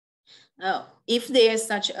 if there's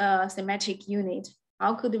such a semantic unit,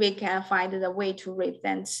 how could we can find the way to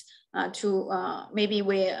represent maybe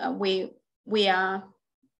we are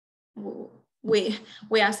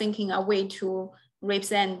thinking a way to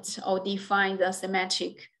represent or define the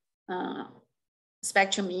semantic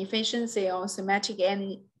spectrum efficiency or semantic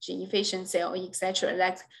energy efficiency or etc.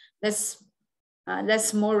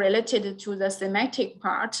 That's more related to the semantic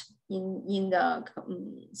part in the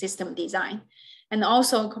system design. And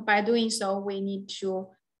also by doing so, we need to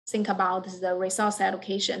think about the resource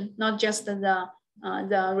allocation, not just the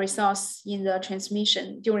resource in the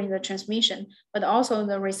transmission, during the transmission, but also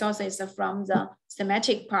the resources from the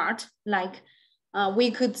semantic part. Like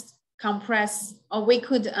we could compress, or we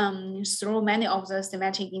could throw many of the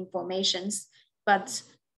semantic informations, but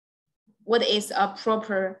what is a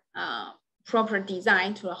proper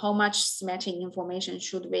design to how much semantic information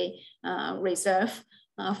should we reserve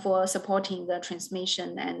for supporting the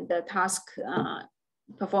transmission and the task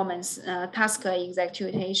performance, task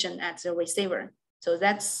execution at the receiver. So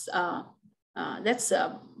that's a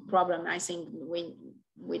problem I think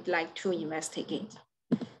we'd like to investigate.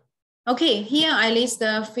 Okay, here I list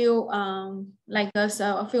a few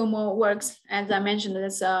a few more works. As I mentioned,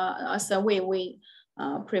 it's a survey we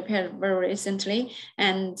prepared very recently,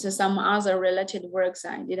 and some other related works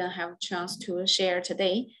I didn't have a chance to share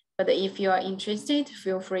today. But if you are interested,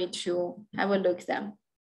 feel free to have a look at them.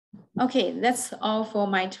 Okay, that's all for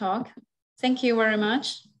my talk. Thank you very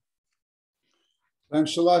much.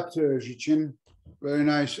 Thanks a lot, Zhichin. Very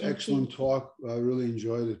nice, excellent talk. I really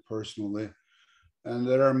enjoyed it personally. And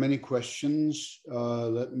there are many questions.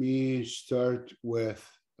 Let me start with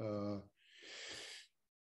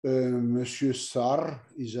Monsieur Sar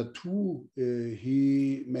Izatou.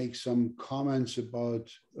 He makes some comments about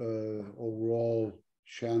overall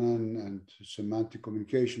Shannon and semantic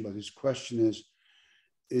communication, but his question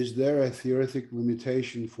is there a theoretic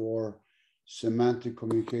limitation for semantic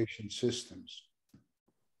communication systems?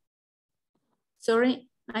 Sorry,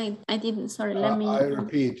 I didn't, sorry, let me. I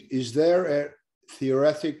repeat, is there a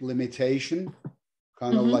theoretic limitation,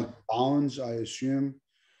 kind of like bounds, I assume,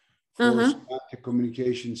 for semantic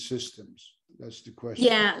communication systems? That's the question.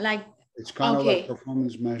 Yeah, like. It's kind of like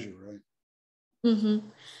performance measure, right?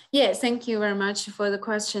 Yeah, thank you very much for the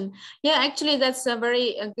question. Yeah, actually, that's a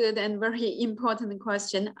very good and very important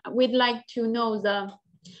question. We'd like to know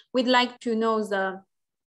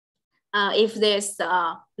if there's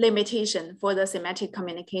a limitation for the semantic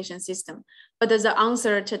communication system. But the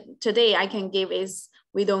answer today I can give is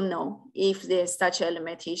we don't know if there's such a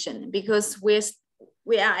limitation, because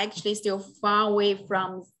we are actually still far away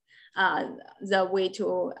from the way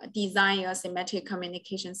to design a semantic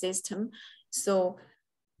communication system. So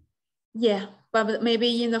yeah, but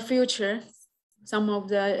maybe in the future, some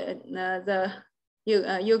of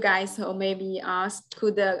you guys or maybe us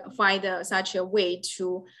could find such a way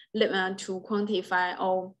to quantify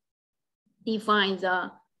or define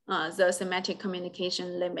the semantic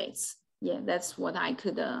communication limits. Yeah, that's what I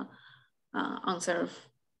could answer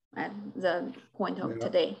at the point of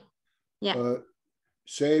today. Yeah.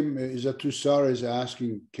 Same, Izatou Sar is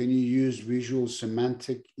asking, can you use visual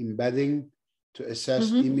semantic embedding to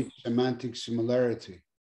assess image semantic similarity?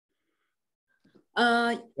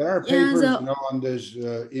 There are papers on these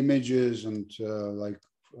images and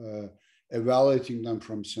evaluating them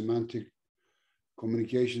from semantic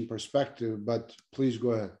communication perspective, but please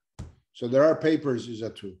go ahead. So there are papers,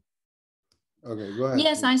 Izatou. Okay, go ahead.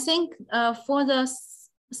 Yes, I think for the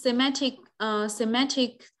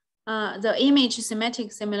the image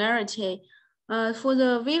semantic similarity, for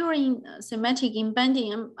the visual semantic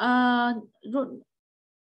embedding,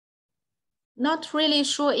 not really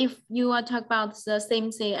sure if you are talking about the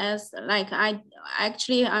same thing as I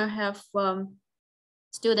have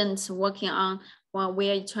students working on while we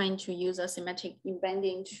are trying to use a semantic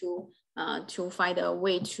embedding to find a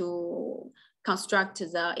way to construct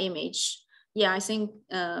the image. Yeah, I think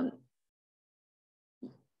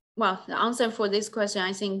well, the answer for this question,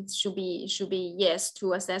 I think should be yes,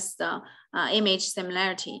 to assess the image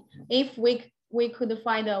similarity. If we could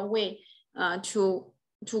find a way to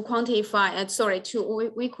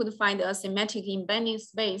quantify, we could find a semantic embedding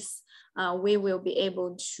space, we will be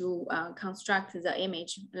able to construct the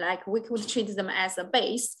image. Like we could treat them as a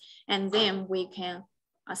base, and then we can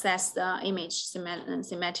assess the image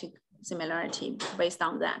semantic similarity based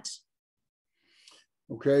on that.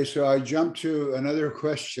 Okay, so I jump to another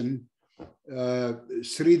question.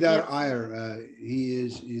 Sridhar Iyer, he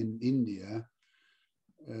is in India.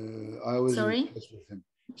 I was in touch with him.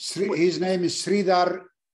 His name is Sridhar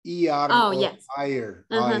Iyer.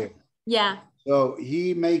 Yeah. So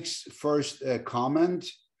he makes first a comment.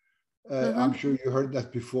 I'm sure you heard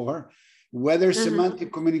that before. Whether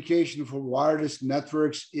semantic communication for wireless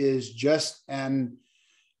networks is just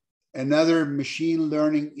another machine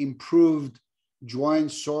learning improved joint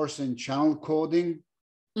source and channel coding,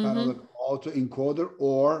 kind of like autoencoder,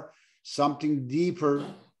 or something deeper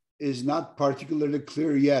is not particularly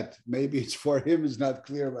clear yet. Maybe it's for him, it's not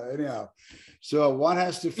clear, but anyhow. So one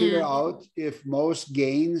has to figure out if most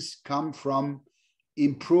gains come from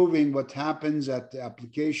improving what happens at the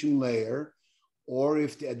application layer, or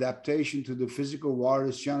if the adaptation to the physical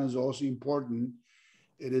wireless channel is also important.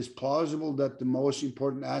 It is plausible that the most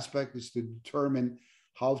important aspect is to determine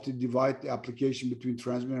how to divide the application between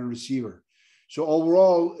transmitter and receiver. So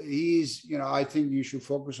overall, I think you should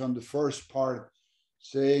focus on the first part,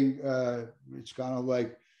 saying it's kind of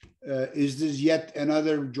like, is this yet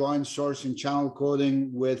another joint source and channel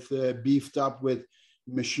coding with beefed up with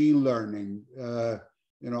machine learning?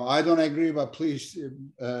 I don't agree, but please,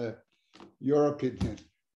 your opinion.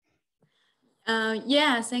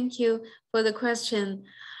 Yeah, thank you for the question.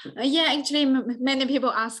 Yeah, actually, many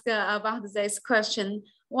people ask about this question.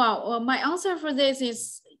 Well, my answer for this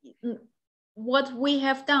is what we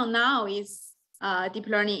have done now is deep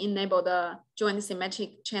learning enabled joint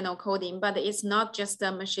semantic channel coding, but it's not just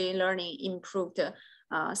the machine learning improved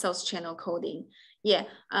source channel coding. Yeah,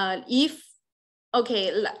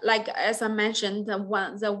 like as I mentioned,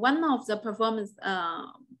 one of the performance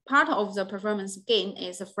part of the performance gain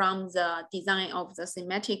is from the design of the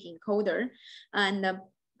semantic encoder, and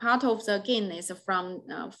part of the gain is from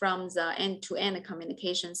the end-to-end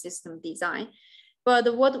communication system design.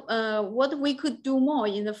 But what we could do more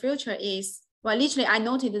in the future is, well, literally, I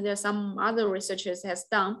noted that some other researchers has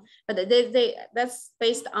done, but that's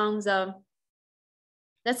based on the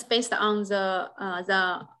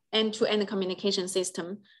end-to-end communication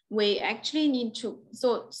system. We actually need to,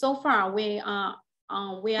 so far we are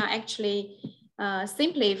actually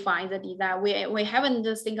simplifying the design. We haven't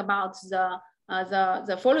just think about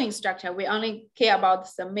the following structure. We only care about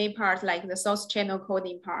the main part, like the source channel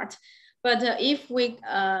coding part. But if we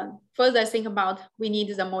further think about, we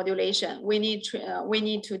need the modulation, we need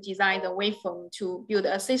to design the waveform to build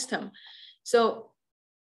a system. So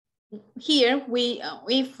here,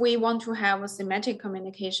 if we want to have a semantic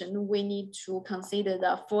communication, we need to consider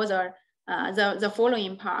the further the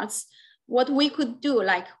following parts. What we could do,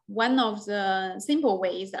 like one of the simple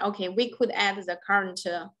ways, okay, we could add the current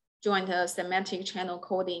joint semantic channel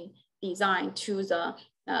coding design to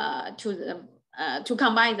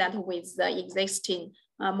combine that with the existing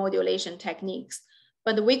modulation techniques.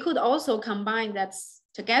 But we could also combine that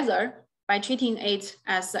together by treating it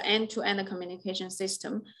as an end-to-end communication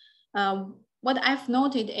system. What I've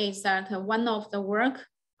noted is that one of the work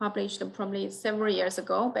published probably several years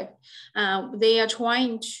ago, but they are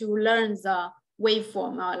trying to learn the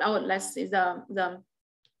waveform, or let's say the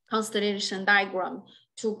constellation diagram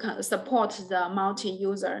to support the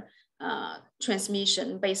multi-user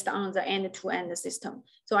transmission based on the end-to-end system.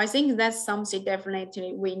 So I think that's something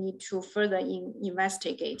definitely we need to further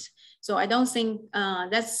investigate. So I don't think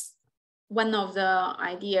that's one of the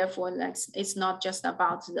idea for that. It's not just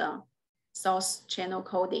about the source channel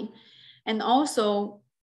coding. And also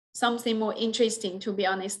something more interesting, to be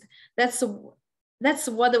honest, that's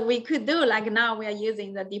what we could do. Like now we are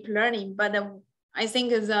using the deep learning, but I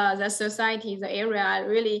think the society, the area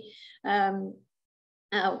really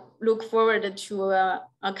look forward to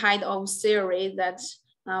a kind of theory that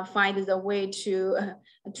find the way to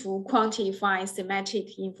quantify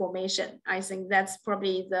semantic information. I think that's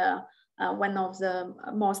probably the one of the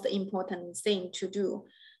most important thing to do.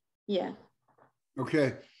 Yeah.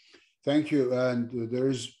 Okay, thank you. And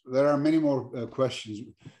there are many more questions.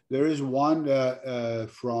 There is one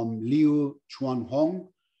from Liu Chuanhong.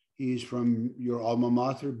 He's from your alma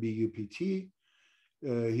mater, BUPT.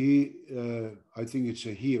 I think it's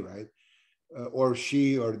a he, right? Or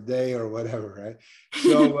she, or they, or whatever, right?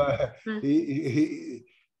 So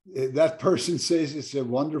That person says it's a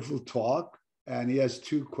wonderful talk, and he has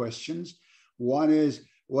two questions. One is,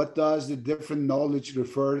 what does the different knowledge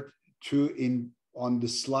refer to on the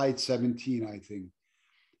slide 17, I think?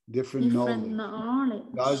 Different knowledge.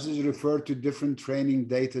 Does this refer to different training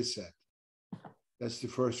data set? That's the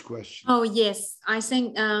first question. Oh yes, I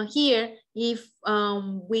think here if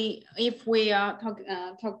we are talk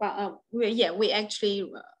about we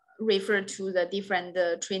actually refer to the different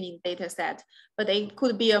training data set, but it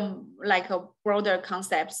could be like a broader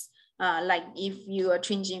concepts, like if you are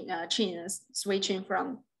switching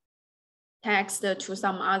from text to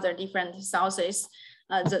some other different sources,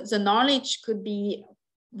 the knowledge could be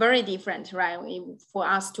very different, right? For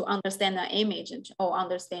us to understand the image or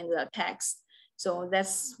understand the text. So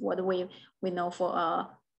that's what we know for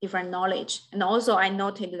different knowledge. And also I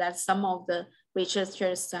noted that some of the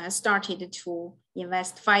researchers started to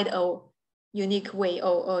find a unique way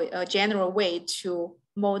or a general way to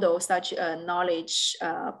model such a knowledge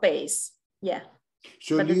base. Yeah.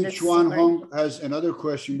 So Li Chuan Hong has another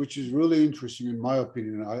question, which is really interesting in my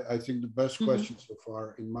opinion. I think the best question so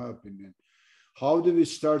far, in my opinion. How do we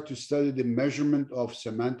start to study the measurement of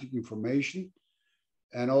semantic information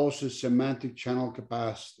and also semantic channel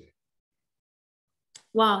capacity?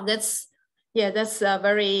 Wow, that's a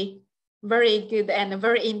very, very good and a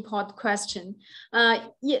very important question.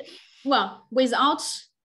 Yeah, well,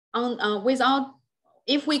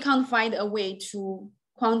 if we can't find a way to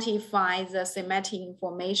quantify the semantic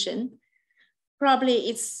information, probably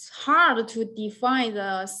it's hard to define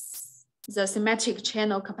the semantic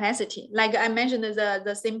channel capacity. Like I mentioned,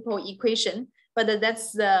 the simple equation, but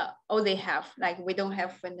that's all they have. Like we don't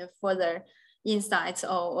have any further insights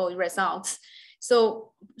or results.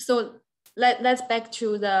 So let's back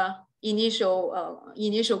to the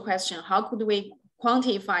initial question. How could we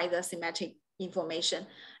quantify the semantic information?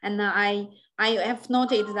 And I have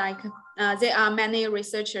noted like there are many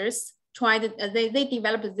researchers they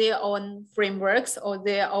developed their own frameworks or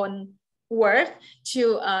their own work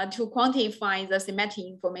to quantify the semantic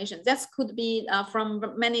information. That could be from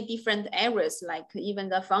many different areas, like even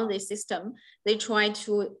the foundry system. They try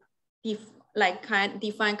to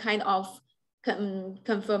define kind of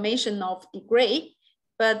confirmation of degree,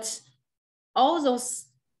 but all those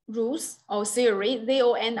rules or theory, they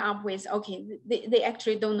all end up with, okay, they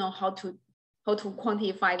actually don't know how to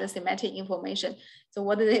quantify the semantic information. So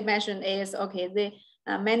what they mention is, okay,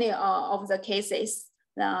 many of the cases,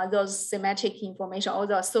 those semantic information or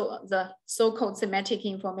the so-called semantic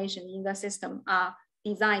information in the system are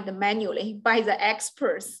designed manually by the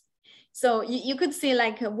experts. So you could see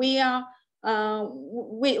like we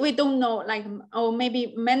don't know, like, or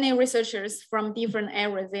maybe many researchers from different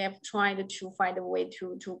areas, they have tried to find a way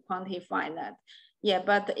to quantify that. Yeah,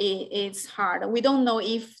 but it's hard. We don't know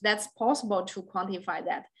if that's possible to quantify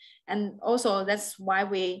that. And also that's why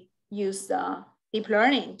we use deep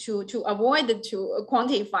learning to avoid to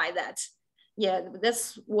quantify that. Yeah,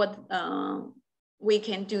 that's what we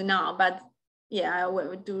can do now. But yeah,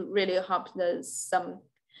 we do really hope that some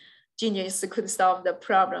genius could solve the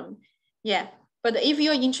problem. Yeah, but if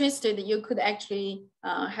you're interested, you could actually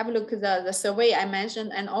have a look at the survey I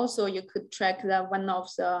mentioned, and also you could track one of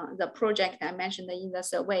the project I mentioned in the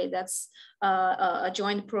survey. That's a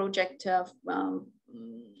joint project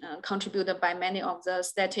contributed by many of the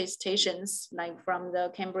statisticians, like from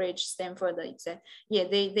the Cambridge, Stanford, etc. Yeah,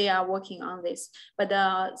 they are working on this. But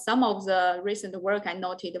some of the recent work I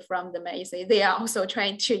noted from them is they are also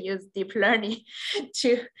trying to use deep learning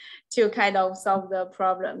to kind of solve the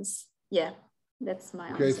problems. Yeah, that's my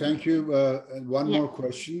answer. Thank you. And one more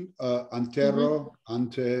question. Antero,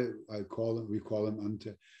 Ante, we call him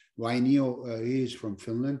Ante. Vainio, he is from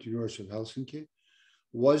Finland, University of Helsinki.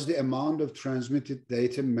 Was the amount of transmitted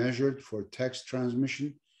data measured for text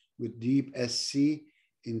transmission with deep SC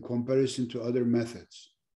in comparison to other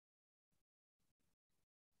methods?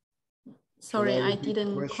 Sorry, I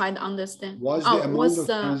didn't quite understand. Was the amount of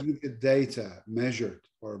transmitted data measured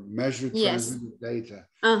or measured transmitted data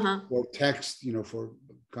for text, for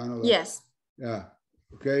kind of like, yes. Yeah.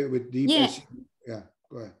 Okay. With deep SC. Yeah.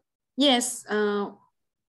 Go ahead. Yes. So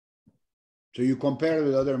you compare it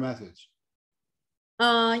with other methods?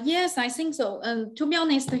 Yes, I think so. To be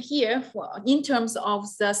honest, here, in terms of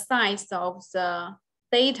the size of the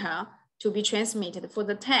data to be transmitted for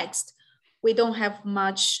the text, we don't have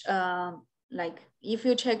much, like if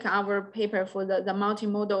you check our paper for the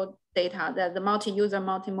multimodal data, the multi-user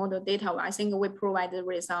multimodal data, I think we provide the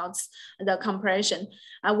results, the comparison.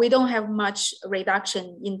 We don't have much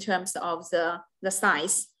reduction in terms of the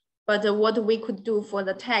size, but what we could do for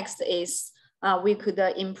the text is we could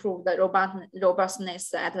improve the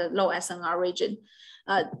robustness at a low SNR region.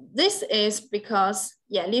 This is because,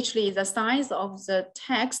 yeah, literally the size of the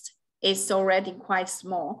text is already quite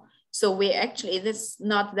small. So we actually, this is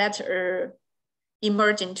not that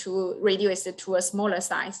emergent to reduce it to a smaller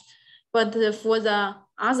size. But for the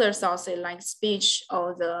other sources like speech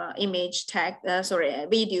or the image tag,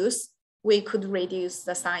 videos, we could reduce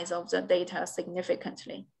the size of the data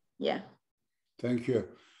significantly. Yeah. Thank you.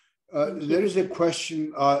 There is a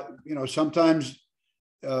question, you know, sometimes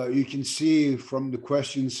you can see from the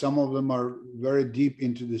questions, some of them are very deep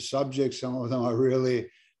into the subject. Some of them are really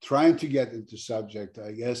trying to get into subject,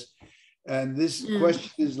 I guess. And this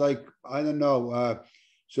question is like, I don't know.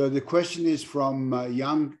 So the question is from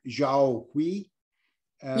Yang Zhao Hui.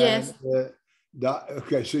 Yes.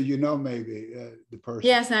 Okay, so you know maybe the person.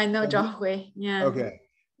 Yes, I know Zhao Hui. Yeah. Okay.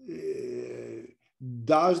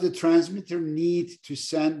 Does the transmitter need to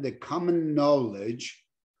send the common knowledge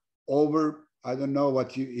over, I don't know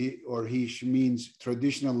what he means,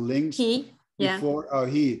 traditional links before,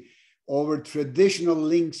 over traditional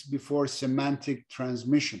links before semantic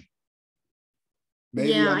transmission?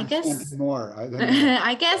 Maybe I guess more. I don't know.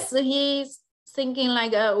 I guess he's thinking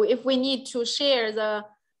like if we need to share the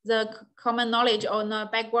common knowledge or the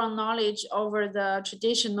background knowledge over the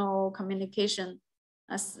traditional communication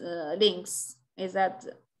as links, is that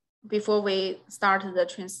before we start the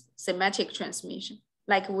semantic transmission?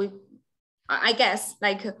 Like I guess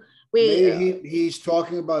like we. Maybe he's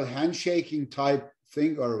talking about handshaking type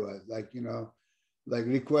thing or what, like, you know, like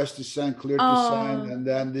request to send, clear to send, and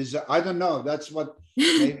then this, I don't know. That's what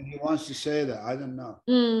maybe he wants to say that. I don't know.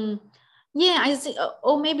 Yeah, I think,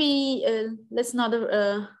 or maybe let's not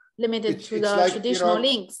limit it to the like, traditional, you know,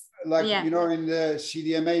 links. Like, you know, in the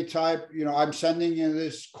CDMA type, you know, I'm sending in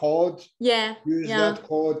this code. Yeah. Use that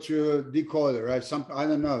code to decode it, right? I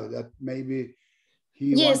don't know, that maybe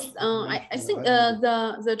he wants I think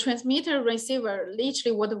the transmitter receiver,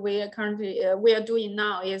 literally what we are currently we are doing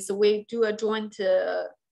now is we do a joint the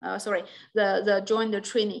joint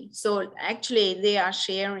training. So actually they are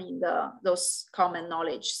sharing those common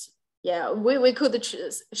knowledge. Yeah, we could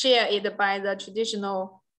share it by the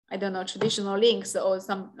traditional, I don't know, traditional links or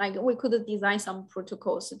some, like we could design some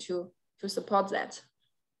protocols to support that.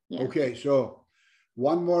 Yeah. Okay, so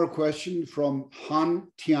one more question from Han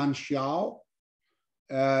Tianxiao.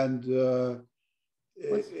 And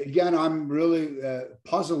again, I'm really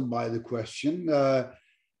puzzled by the question. The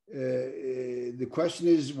question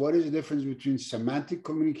is, what is the difference between semantic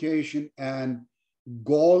communication and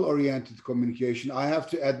goal-oriented communication? I have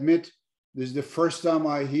to admit, this is the first time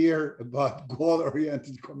I hear about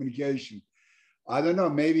goal-oriented communication. I don't know,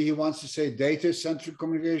 maybe he wants to say data-centric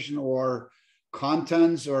communication or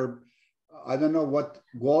contents, or I don't know what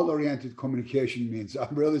goal-oriented communication means.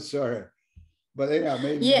 I'm really sorry. But yeah,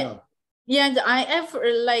 maybe you know. Yeah,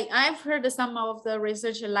 I've heard some of the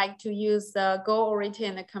researchers like to use the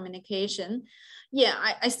goal-oriented communication. Yeah,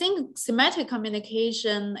 I think semantic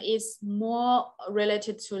communication is more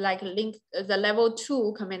related to like the level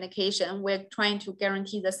 2 communication. We're trying to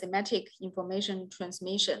guarantee the semantic information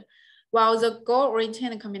transmission. While the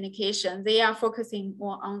goal-oriented communication, they are focusing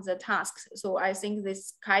more on the tasks. So I think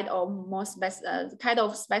this kind of more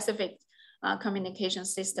specific communication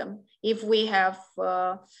system. If we have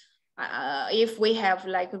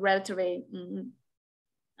like relatively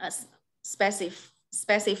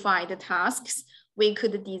specified tasks, we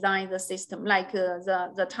could design the system like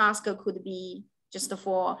the task could be just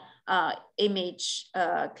for image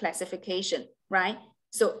classification, right?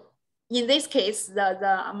 So in this case,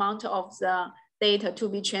 the amount of the data to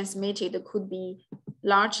be transmitted could be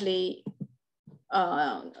largely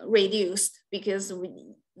reduced, because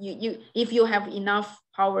if you have enough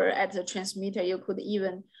power at the transmitter, you could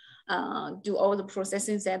even do all the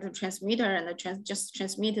processing at the transmitter and just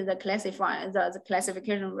transmit the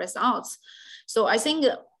classification results. So I think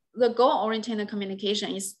the goal-oriented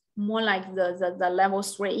communication is more like the level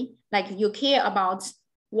 3. Like you care about,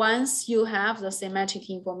 once you have the semantic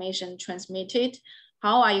information transmitted,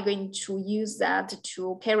 how are you going to use that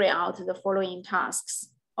to carry out the following tasks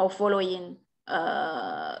or following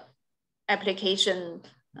application,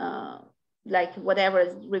 like whatever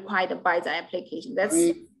is required by the application. That's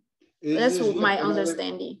my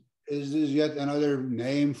understanding. Is this yet another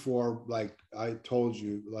name for, like I told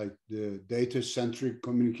you, like the data-centric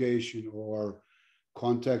communication or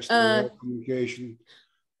context-aware communication?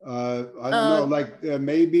 I don't know, like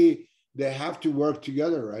maybe they have to work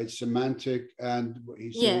together, right? Semantic and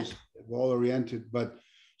he says goal-oriented, but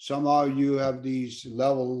somehow you have these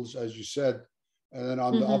levels, as you said, and then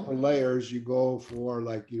on the upper layers, you go for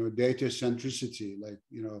like, you know, data centricity, like,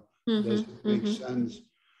 you know, does it make sense?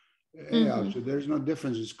 Yeah, so there's no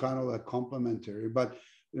difference. It's kind of like complementary. But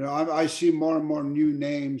I see more and more new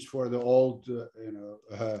names for the old,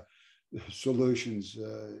 solutions.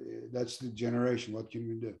 That's the generation. What can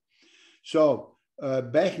we do? So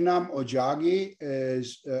Behnam Ojagi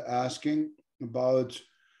is asking about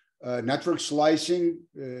network slicing.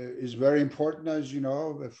 Is very important, as you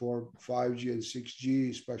know, for 5G and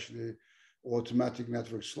 6G, especially automatic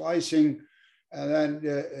network slicing. And then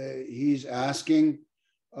he's asking,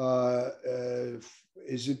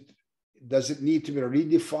 does it need to be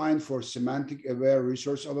redefined for semantic aware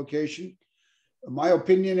resource allocation? My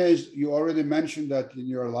opinion is you already mentioned that in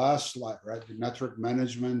your last slide, right? The network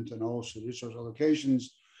management and also resource allocations,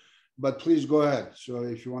 but please go ahead. So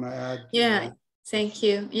if you want to add. Yeah, thank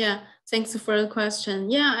you. Yeah, thanks for the question.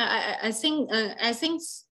 Yeah, I think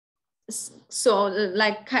so.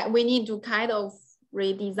 Like we need to kind of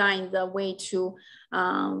redesign the way to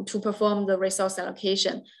perform the resource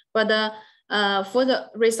allocation. But for the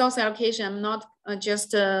resource allocation, I'm not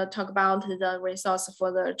just talk about the resource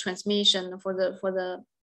for the transmission for the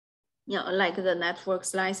like the network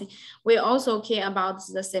slicing. We also care about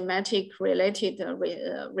the semantic related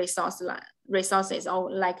resources,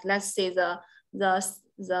 or like let's say the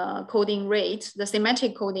coding rate, the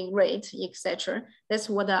semantic coding rate, etc. That's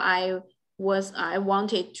what I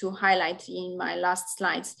wanted to highlight in my last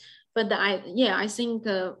slides. But I think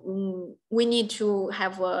we need to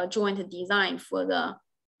have a joint design for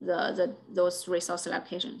those resource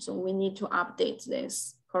allocations. So we need to update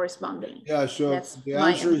this correspondingly. Yeah, so the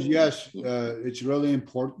answer is yes. It's really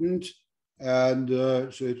important. And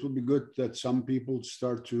so it will be good that some people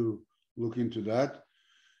start to look into that.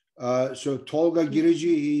 So Tolga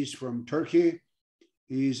Girici, he's from Turkey.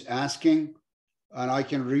 He's asking, and I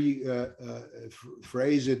can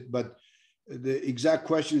rephrase it, but the exact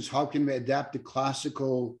question is, how can we adapt the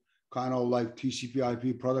classical kind of like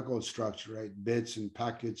TCP/IP protocol structure, right? Bits and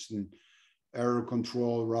packets and error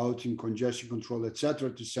control, routing, congestion control, etc.,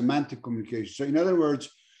 to semantic communication. So in other words,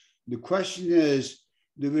 the question is,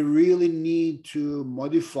 do we really need to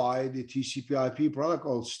modify the TCP/IP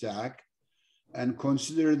protocol stack and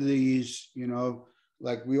consider these,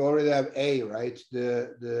 like we already have A, right?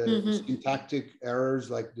 The syntactic errors,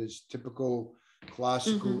 like this typical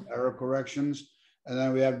classical error corrections. And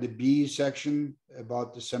then we have the B section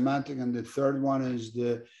about the semantic, and the third one is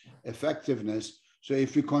the effectiveness. So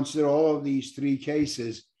if we consider all of these three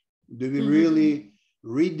cases, do we really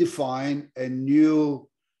redefine a new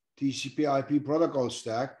TCP/IP protocol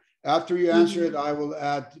stack? After you answer it, I will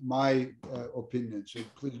add my opinion. So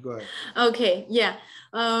please go ahead. Okay, yeah.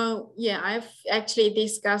 I've actually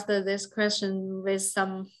discussed this question with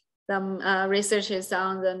some researchers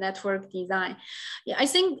on the network design. Yeah, I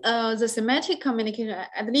think the semantic communication,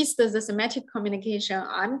 at least the semantic communication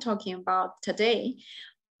I'm talking about today,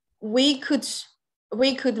 we could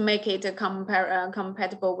make it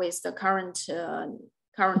compatible with the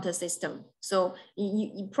current system. So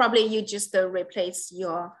you probably just replace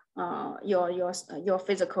your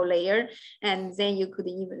physical layer, and then you could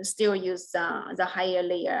even still use the higher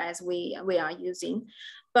layer as we are using.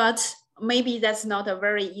 But maybe that's not a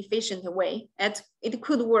very efficient way. It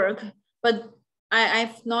could work, but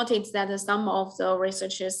I've noticed that some of the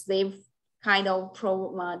researchers, they've kind of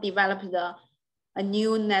developed a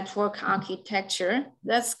new network architecture.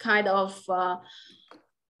 That's kind of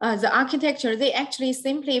the architecture. They actually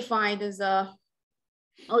simplified they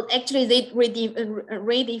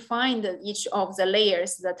redefined each of the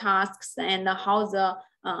layers, the tasks, and how the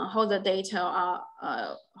data are,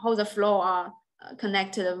 how the flow are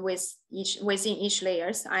connected within each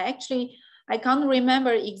layers. I can't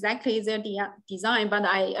remember exactly their design, but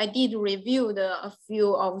I did review a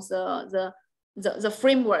few of the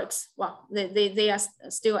frameworks. Well, they are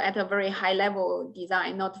still at a very high level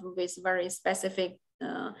design, not with very specific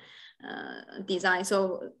design.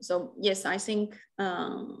 So yes, I think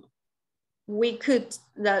we could,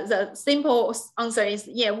 the simple answer is,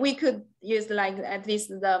 yeah, we could use like at least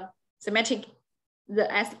the semantic,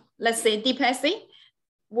 let's say DPSC,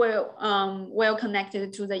 well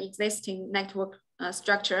connected to the existing network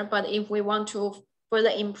structure. But if we want to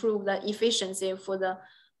further improve the efficiency for the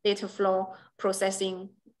data flow processing,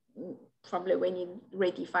 probably we need to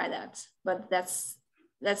redefine that. But that's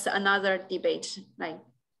another debate, like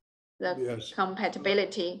the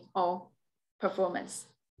compatibility or performance.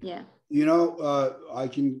 Yeah. I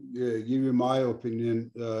can give you my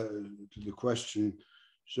opinion to the question.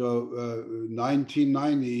 So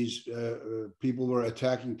 1990s, people were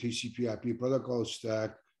attacking TCP/IP protocol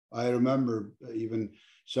stack. I remember even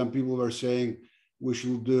some people were saying we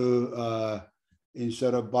should do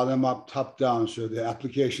instead of bottom up, top down. So the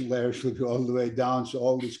application layer should be all the way down. So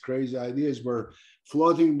all these crazy ideas were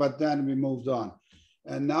floating, but then we moved on.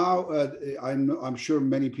 And now I'm sure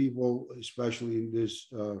many people, especially in this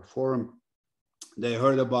forum, they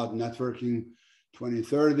heard about networking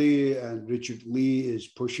 2030, and Richard Lee is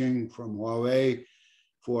pushing from Huawei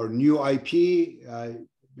for new IP.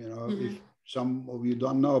 If some of you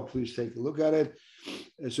don't know, please take a look at it.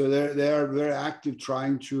 So they are very active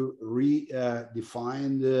trying to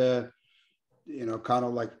redefine the, kind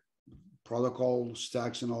of like protocol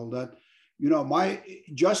stacks and all that.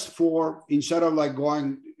 Instead of like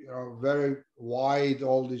going, very wide,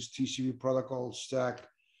 all this TCP protocol stack,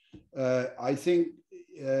 I think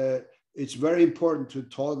it's very important to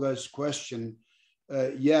Tolga's question.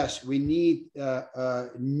 Yes, we need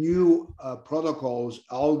new protocols,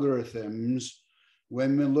 algorithms,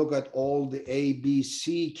 when we look at all the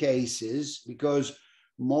ABC cases, because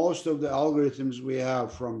most of the algorithms we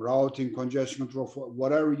have, from routing, congestion control,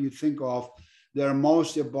 whatever you think of, they're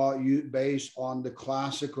mostly based on the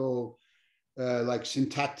classical, like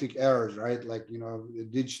syntactic errors, right? Like, the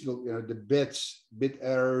digital, the bit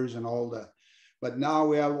errors and all that. But now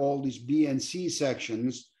we have all these B and C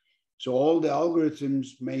sections. So all the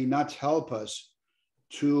algorithms may not help us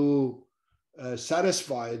to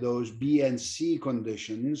satisfy those B and C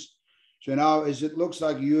conditions. So now, as it looks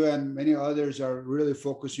like you and many others are really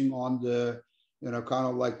focusing on the, kind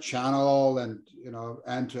of like channel and,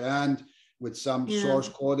 end to end with some source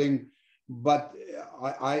coding. But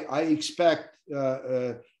I expect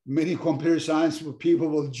many computer science people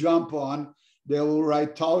will jump on. They will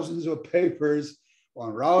write thousands of papers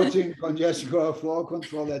on routing, congestion control, flow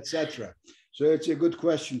control, etc. So it's a good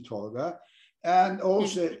question, Tolga. And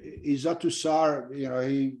also Izzatu Sar,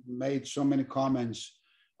 he made so many comments.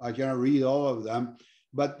 I cannot read all of them.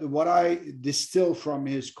 But what I distill from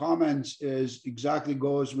his comments is exactly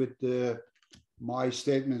goes with my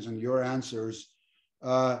statements and your answers.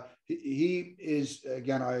 He is,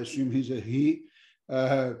 again, I assume he's a he.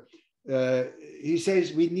 He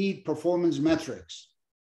says we need performance metrics,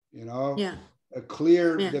 a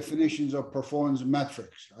clear definitions of performance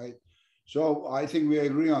metrics, right? So I think we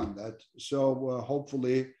agree on that. So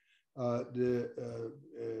hopefully the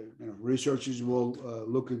researchers will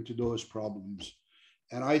look into those problems.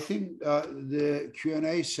 And I think the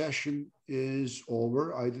Q&A session is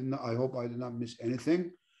over. I hope I did not miss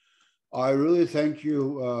anything. I really thank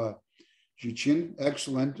you, Jichin.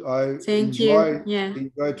 Excellent. I enjoy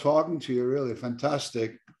talking to you. Really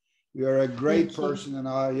fantastic. You're a great person, and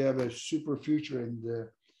I have a super future in the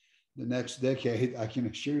next decade. I can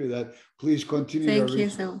assure you that. Please continue. Thank you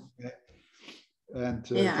so much. And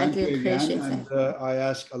thank you again. And I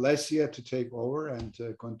ask Alessia to take over and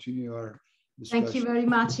continue our discussion. Thank you very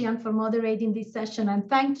much, Ian, for moderating this session. And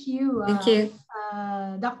thank you,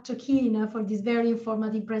 Dr. Keane, for this very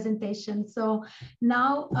informative presentation. So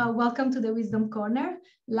now, welcome to the Wisdom Corner,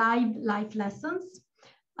 live life lessons,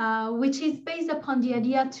 which is based upon the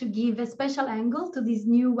idea to give a special angle to this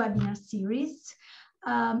new webinar series,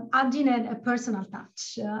 adding a personal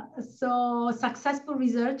touch. So successful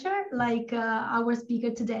researcher like our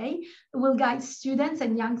speaker today will guide students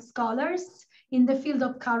and young scholars in the field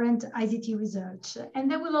of current ICT research. And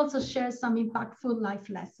they will also share some impactful life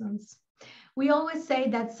lessons. We always say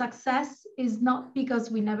that success is not because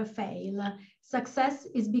we never fail. Success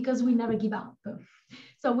is because we never give up.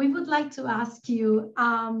 So we would like to ask you,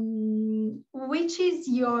 which is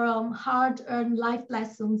your hard-earned life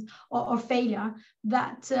lessons or failure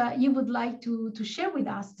that you would like to share with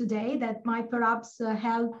us today that might perhaps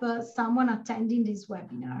help someone attending this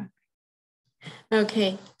webinar?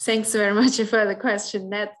 Okay, thanks very much for the question.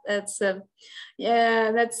 That's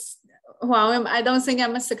well, I don't think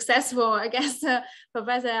I'm successful. I guess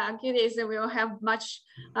Professor Ankudis will have much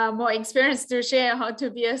more experience to share how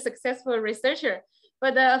to be a successful researcher.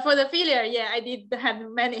 But for the failure, I did have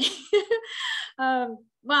many. I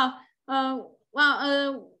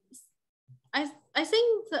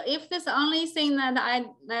think if there's the only thing that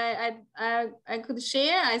I could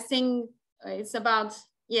share, I think it's about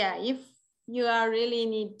if you are really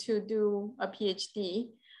need to do a PhD.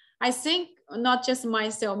 I think not just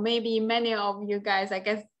myself, maybe many of you guys, I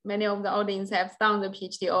guess many of the audience have done the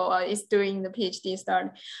PhD or is doing the PhD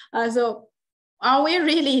start. So are we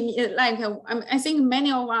really like, I think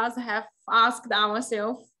many of us have asked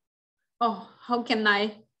ourselves, how can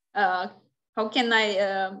I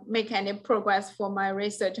make any progress for my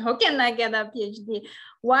research? How can I get a PhD?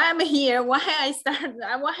 Why I'm here? Why I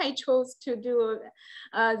chose to do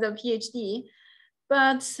the PhD?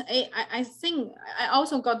 But I think I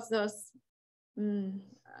also got those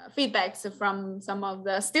feedbacks from some of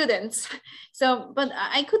the students. So, but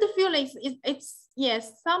I could feel like it's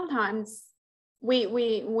yes, sometimes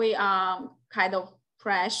we are kind of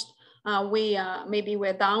crashed. Maybe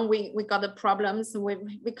we're down, we got the problems,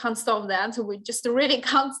 we can't solve that, we just really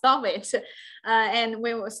can't solve it. And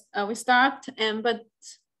we start, but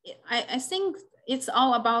I think it's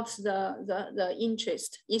all about the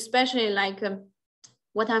interest, especially like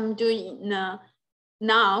what I'm doing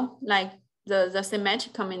now, like the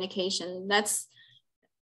semantic communication. That's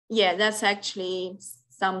actually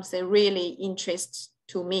something really interests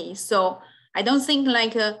to me. So I don't think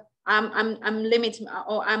like I'm limiting,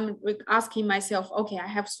 or I'm asking myself, okay, I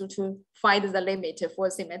have to find the limit for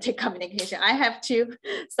semantic communication. I have to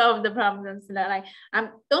solve the problems. Like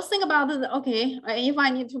don't think about it. Okay, if I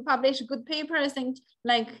need to publish a good paper, I think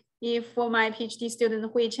like if for my PhD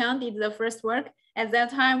student Hui Qiang did the first work at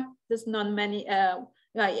that time, there's not many.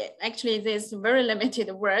 Actually, there's very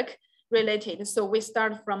limited work related. So we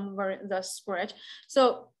start from the scratch.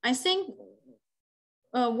 So I think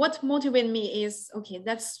what motivates me is, okay,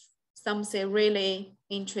 that's something really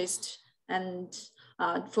interest and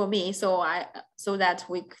for me, so that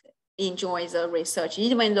we enjoy the research,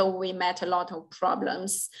 even though we met a lot of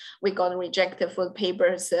problems, we got rejected for the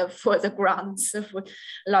papers, for the grants, for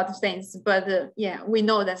a lot of things, but yeah, we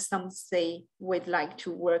know that's something we'd like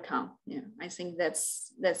to work on. Yeah, I think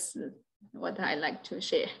that's what I like to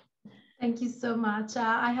share. Thank you so much.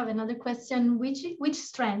 I have another question. Which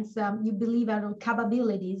strengths you believe are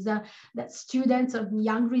capabilities that students or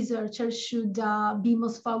young researchers should be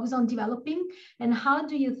most focused on developing? And how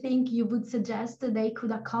do you think you would suggest that they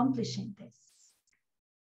could accomplish in this?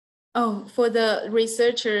 Oh, for the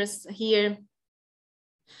researchers here,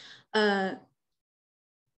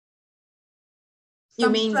 you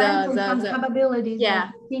mean the capabilities? Yeah,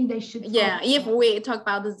 that you think they should. Yeah. If we talk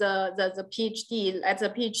about the PhD at the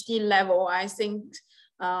PhD level, I think,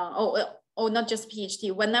 or not just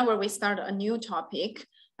PhD. Whenever we start a new topic,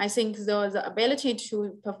 I think the ability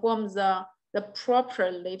to perform the proper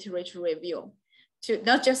literature review, to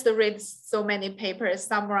not just read so many papers,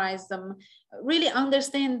 summarize them, really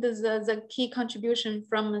understand the key contribution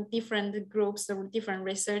from different groups or different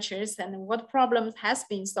researchers, and what problems has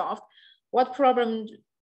been solved, what problem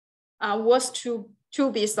was to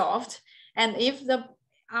be solved, and if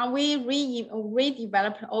we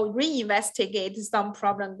redevelop or reinvestigate some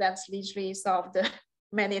problem that's literally solved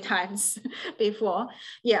many times before.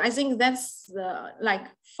 Yeah, I think that's like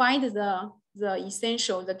find the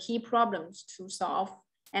essential, the key problems to solve,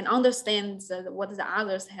 and understand what the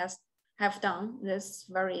others have done. That's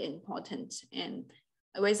very important, and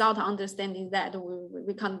without understanding that,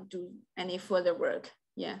 we can't do any further work.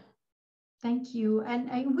 Yeah. Thank you. And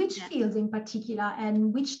in which fields in particular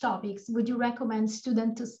and which topics would you recommend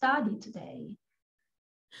students to study today?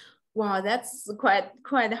 Wow, that's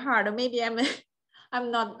quite hard. Maybe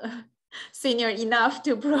I'm not senior enough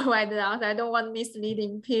to provide that. I don't want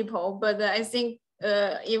misleading people, but I think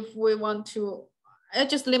if we want to,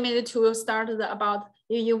 just limited to start about,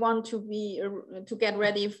 if you want to get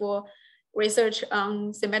ready for research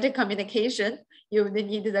on semantic communication, you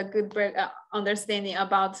need a good understanding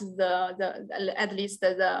about at least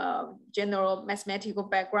the general mathematical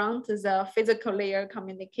background, the physical layer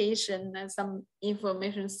communication, and some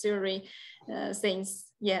information theory things.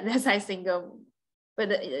 Yeah, that's I think.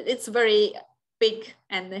 But it's very big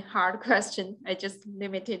and hard question. I just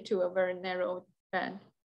limited to a very narrow band.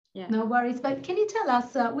 Yeah. No worries, but can you tell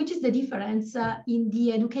us which is the difference in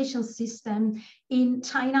the education system in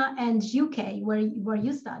China and UK where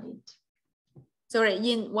you studied? Sorry,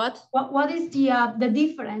 in what? What is the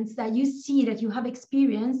difference that you see, that you have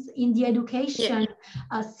experienced in the education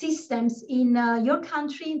systems in your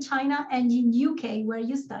country, in China, and in UK where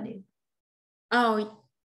you studied? Oh,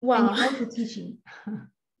 wow. And you're also teaching.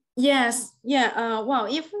 Yes, yeah. Well,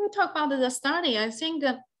 if we talk about the study, I think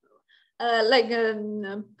like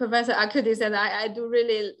Professor Akudi said, I do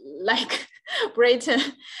really like Britain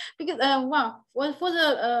because for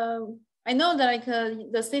the I know that like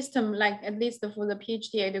the system, like at least for the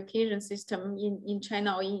PhD education system in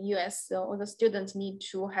China or in US, all the students need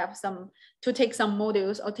to have take some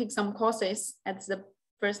modules or take some courses at the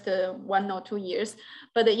first 1 or 2 years.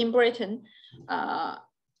 But in Britain,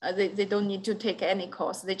 they don't need to take any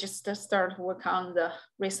course. They just start work on the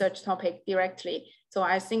research topic directly. So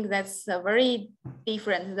I think that's very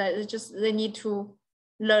different. That it's just they need to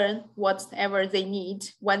learn whatever they need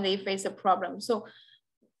when they face a problem. So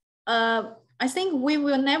I think we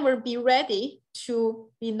will never be ready to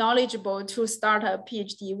be knowledgeable to start a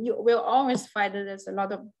PhD. We will always find that there's a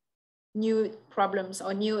lot of new problems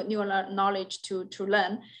or new knowledge to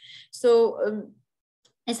learn. So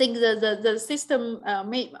I think the system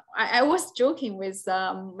I was joking with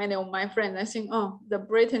many of my friends. I think, oh, the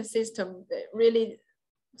Britain system really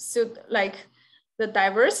suit, like the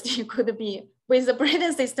diversity could be with the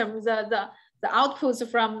Britain system, the outputs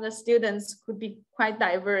from the students could be quite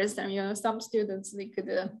diverse. And you know, some students, they could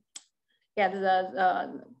get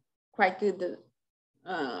the quite good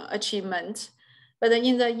achievement. But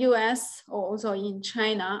in the US or also in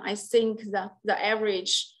China, I think the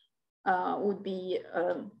average would be,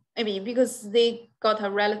 I mean, because they got a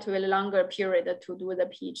relatively longer period to do the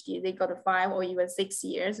PhD. They got 5 or even 6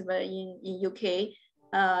 years, but in UK,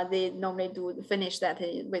 they normally finish that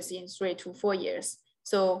within 3 to 4 years.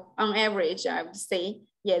 So on average, I would say,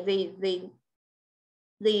 yeah, they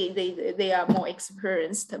are more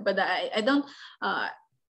experienced. But I don't.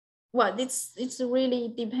 Well, it's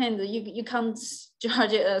really depends. You can't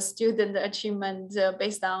judge a student achievement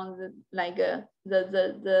based on the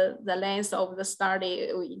length of the study,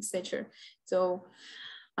 etc. So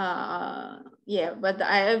yeah, but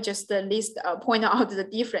I have just at least point out the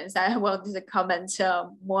difference. I want to comment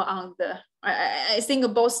more on the. I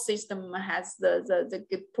think both system has the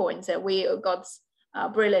good points that we got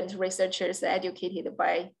brilliant researchers educated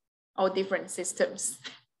by all different systems.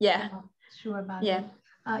 Yeah, sure about it.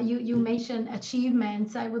 You mentioned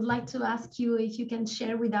achievements. I would like to ask you if you can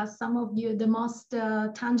share with us some of the most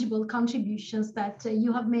tangible contributions that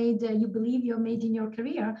you have made, you believe you have made in your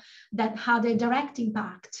career that had a direct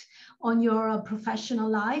impact on your professional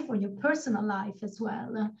life or your personal life as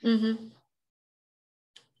well. Mm-hmm.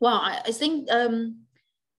 Well, I think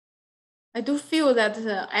I do feel that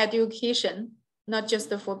education, not just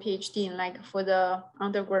for PhD, like for the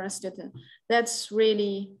undergraduate student, that's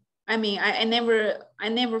really, I mean, I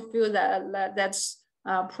never feel that's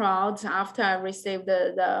proud after I received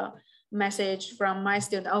the message from my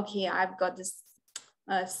student. Okay, I've got this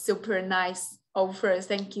super nice offer.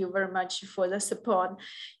 Thank you very much for the support.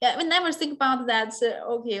 Yeah, I never think about that.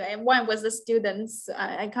 Okay, when was the students?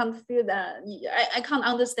 I can't feel that. I can't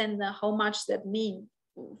understand how much that means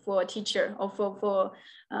for a teacher or for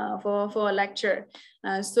a lecturer.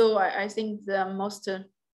 So I think the most.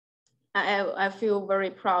 I feel very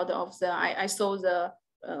proud of I saw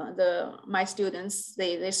my students,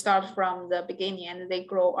 they start from the beginning and they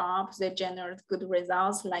grow up, they generate good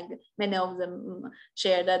results like many of them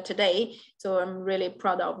shared today. So I'm really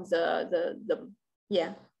proud of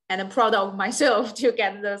yeah, and I'm proud of myself to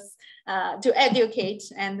get this, to educate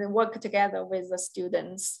and work together with the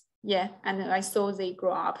students. Yeah, and I saw they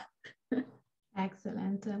grow up.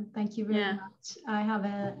 Excellent. Thank you very much. I have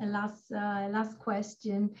a last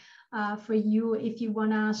question for you. If you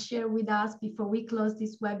want to share with us before we close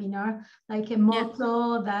this webinar, like a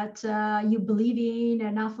motto that you believe in,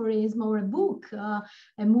 an aphorism or a book, a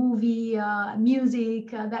movie,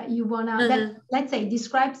 music that you want to, that, let's say,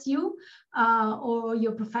 describes you or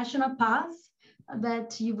your professional path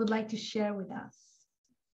that you would like to share with us.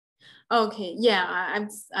 Okay, yeah,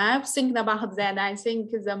 I'm thinking about that. I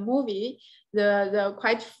think the movie, the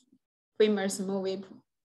quite famous movie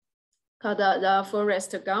called the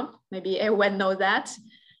Forrest Gump. Maybe everyone know that.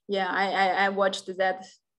 Yeah, I watched that.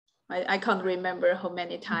 I can't remember how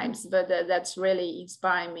many times, but that's really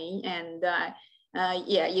inspired me. And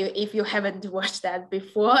yeah, if you haven't watched that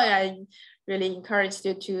before, I really encourage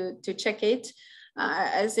you to check it.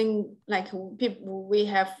 I think like people, we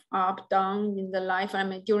have up down in the life. I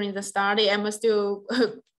mean, during the study, I'm still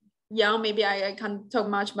young. Maybe I can't talk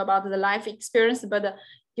much about the life experience, but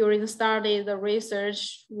during the study, the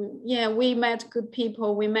research, we met good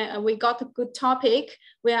people. We got a good topic.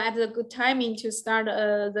 We are at a good timing to start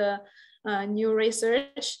the new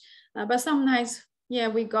research. But sometimes,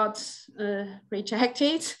 we got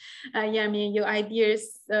rejected. I mean, your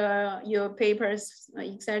ideas, your papers,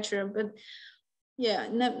 etc. But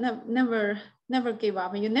never give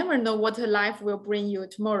up. You never know what life will bring you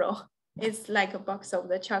tomorrow. It's like a box of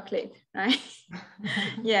the chocolate, right?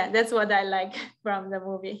 Yeah, that's what I like from the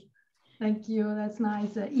movie. Thank you. That's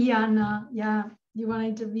nice. Ian, you want to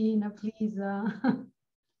intervene, please?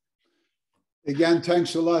 Again,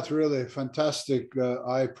 thanks a lot. Really fantastic.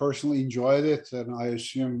 I personally enjoyed it, and I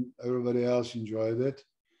assume everybody else enjoyed it.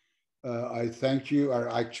 I thank you.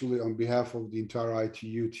 Actually, on behalf of the entire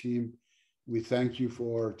ITU team, we thank you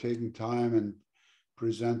for taking time and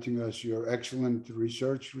presenting us your excellent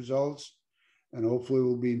research results. And hopefully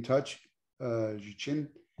we'll be in touch, Jichin,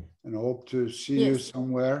 and hope to see you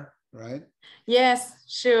somewhere, right? Yes,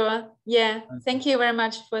 sure. Yeah. Thank you very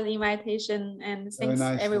much for the invitation, and thanks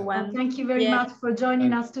nice everyone. Well, thank you very much for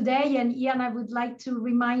joining us today. And Ian, I would like to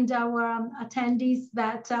remind our attendees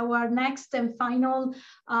that our next and final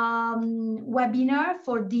webinar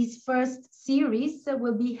for this first series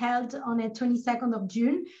will be held on the 22nd of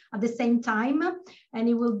June at the same time. And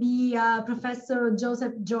it will be Professor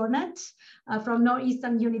Joseph Jornet from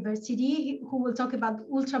Northeastern University, who will talk about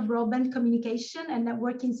ultra broadband communication and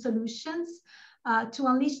networking solutions to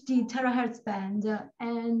unleash the terahertz band.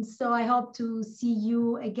 And so I hope to see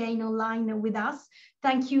you again online with us.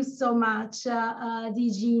 Thank you so much,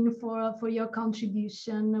 Jean, for your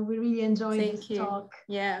contribution. We really enjoyed this talk.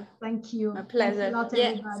 Yeah. Thank you. My pleasure. Thanks a lot, yeah.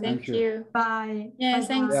 everybody. Thank you. Bye. Yeah, bye.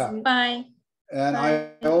 Thanks. Yeah. Bye. And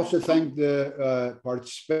Bye. I also thank the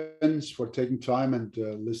participants for taking time and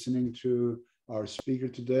listening to our speaker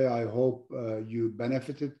today. I hope you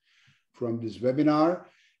benefited from this webinar.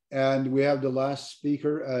 And we have the last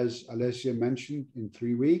speaker, as Alessia mentioned, in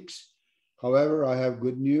 3 weeks. However, I have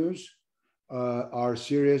good news. Our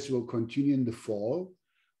series will continue in the fall.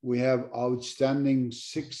 We have outstanding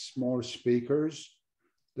 6 more speakers.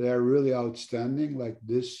 They are really outstanding, like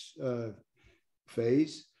this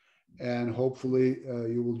phase. And hopefully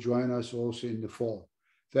you will join us also in the fall.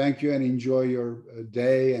 Thank you, and enjoy your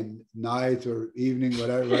day and night or evening,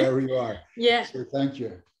 wherever you are. Yeah. So thank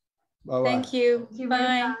you. Bye-bye. Thank you. Thank you Bye.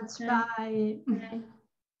 very much. Bye. Bye.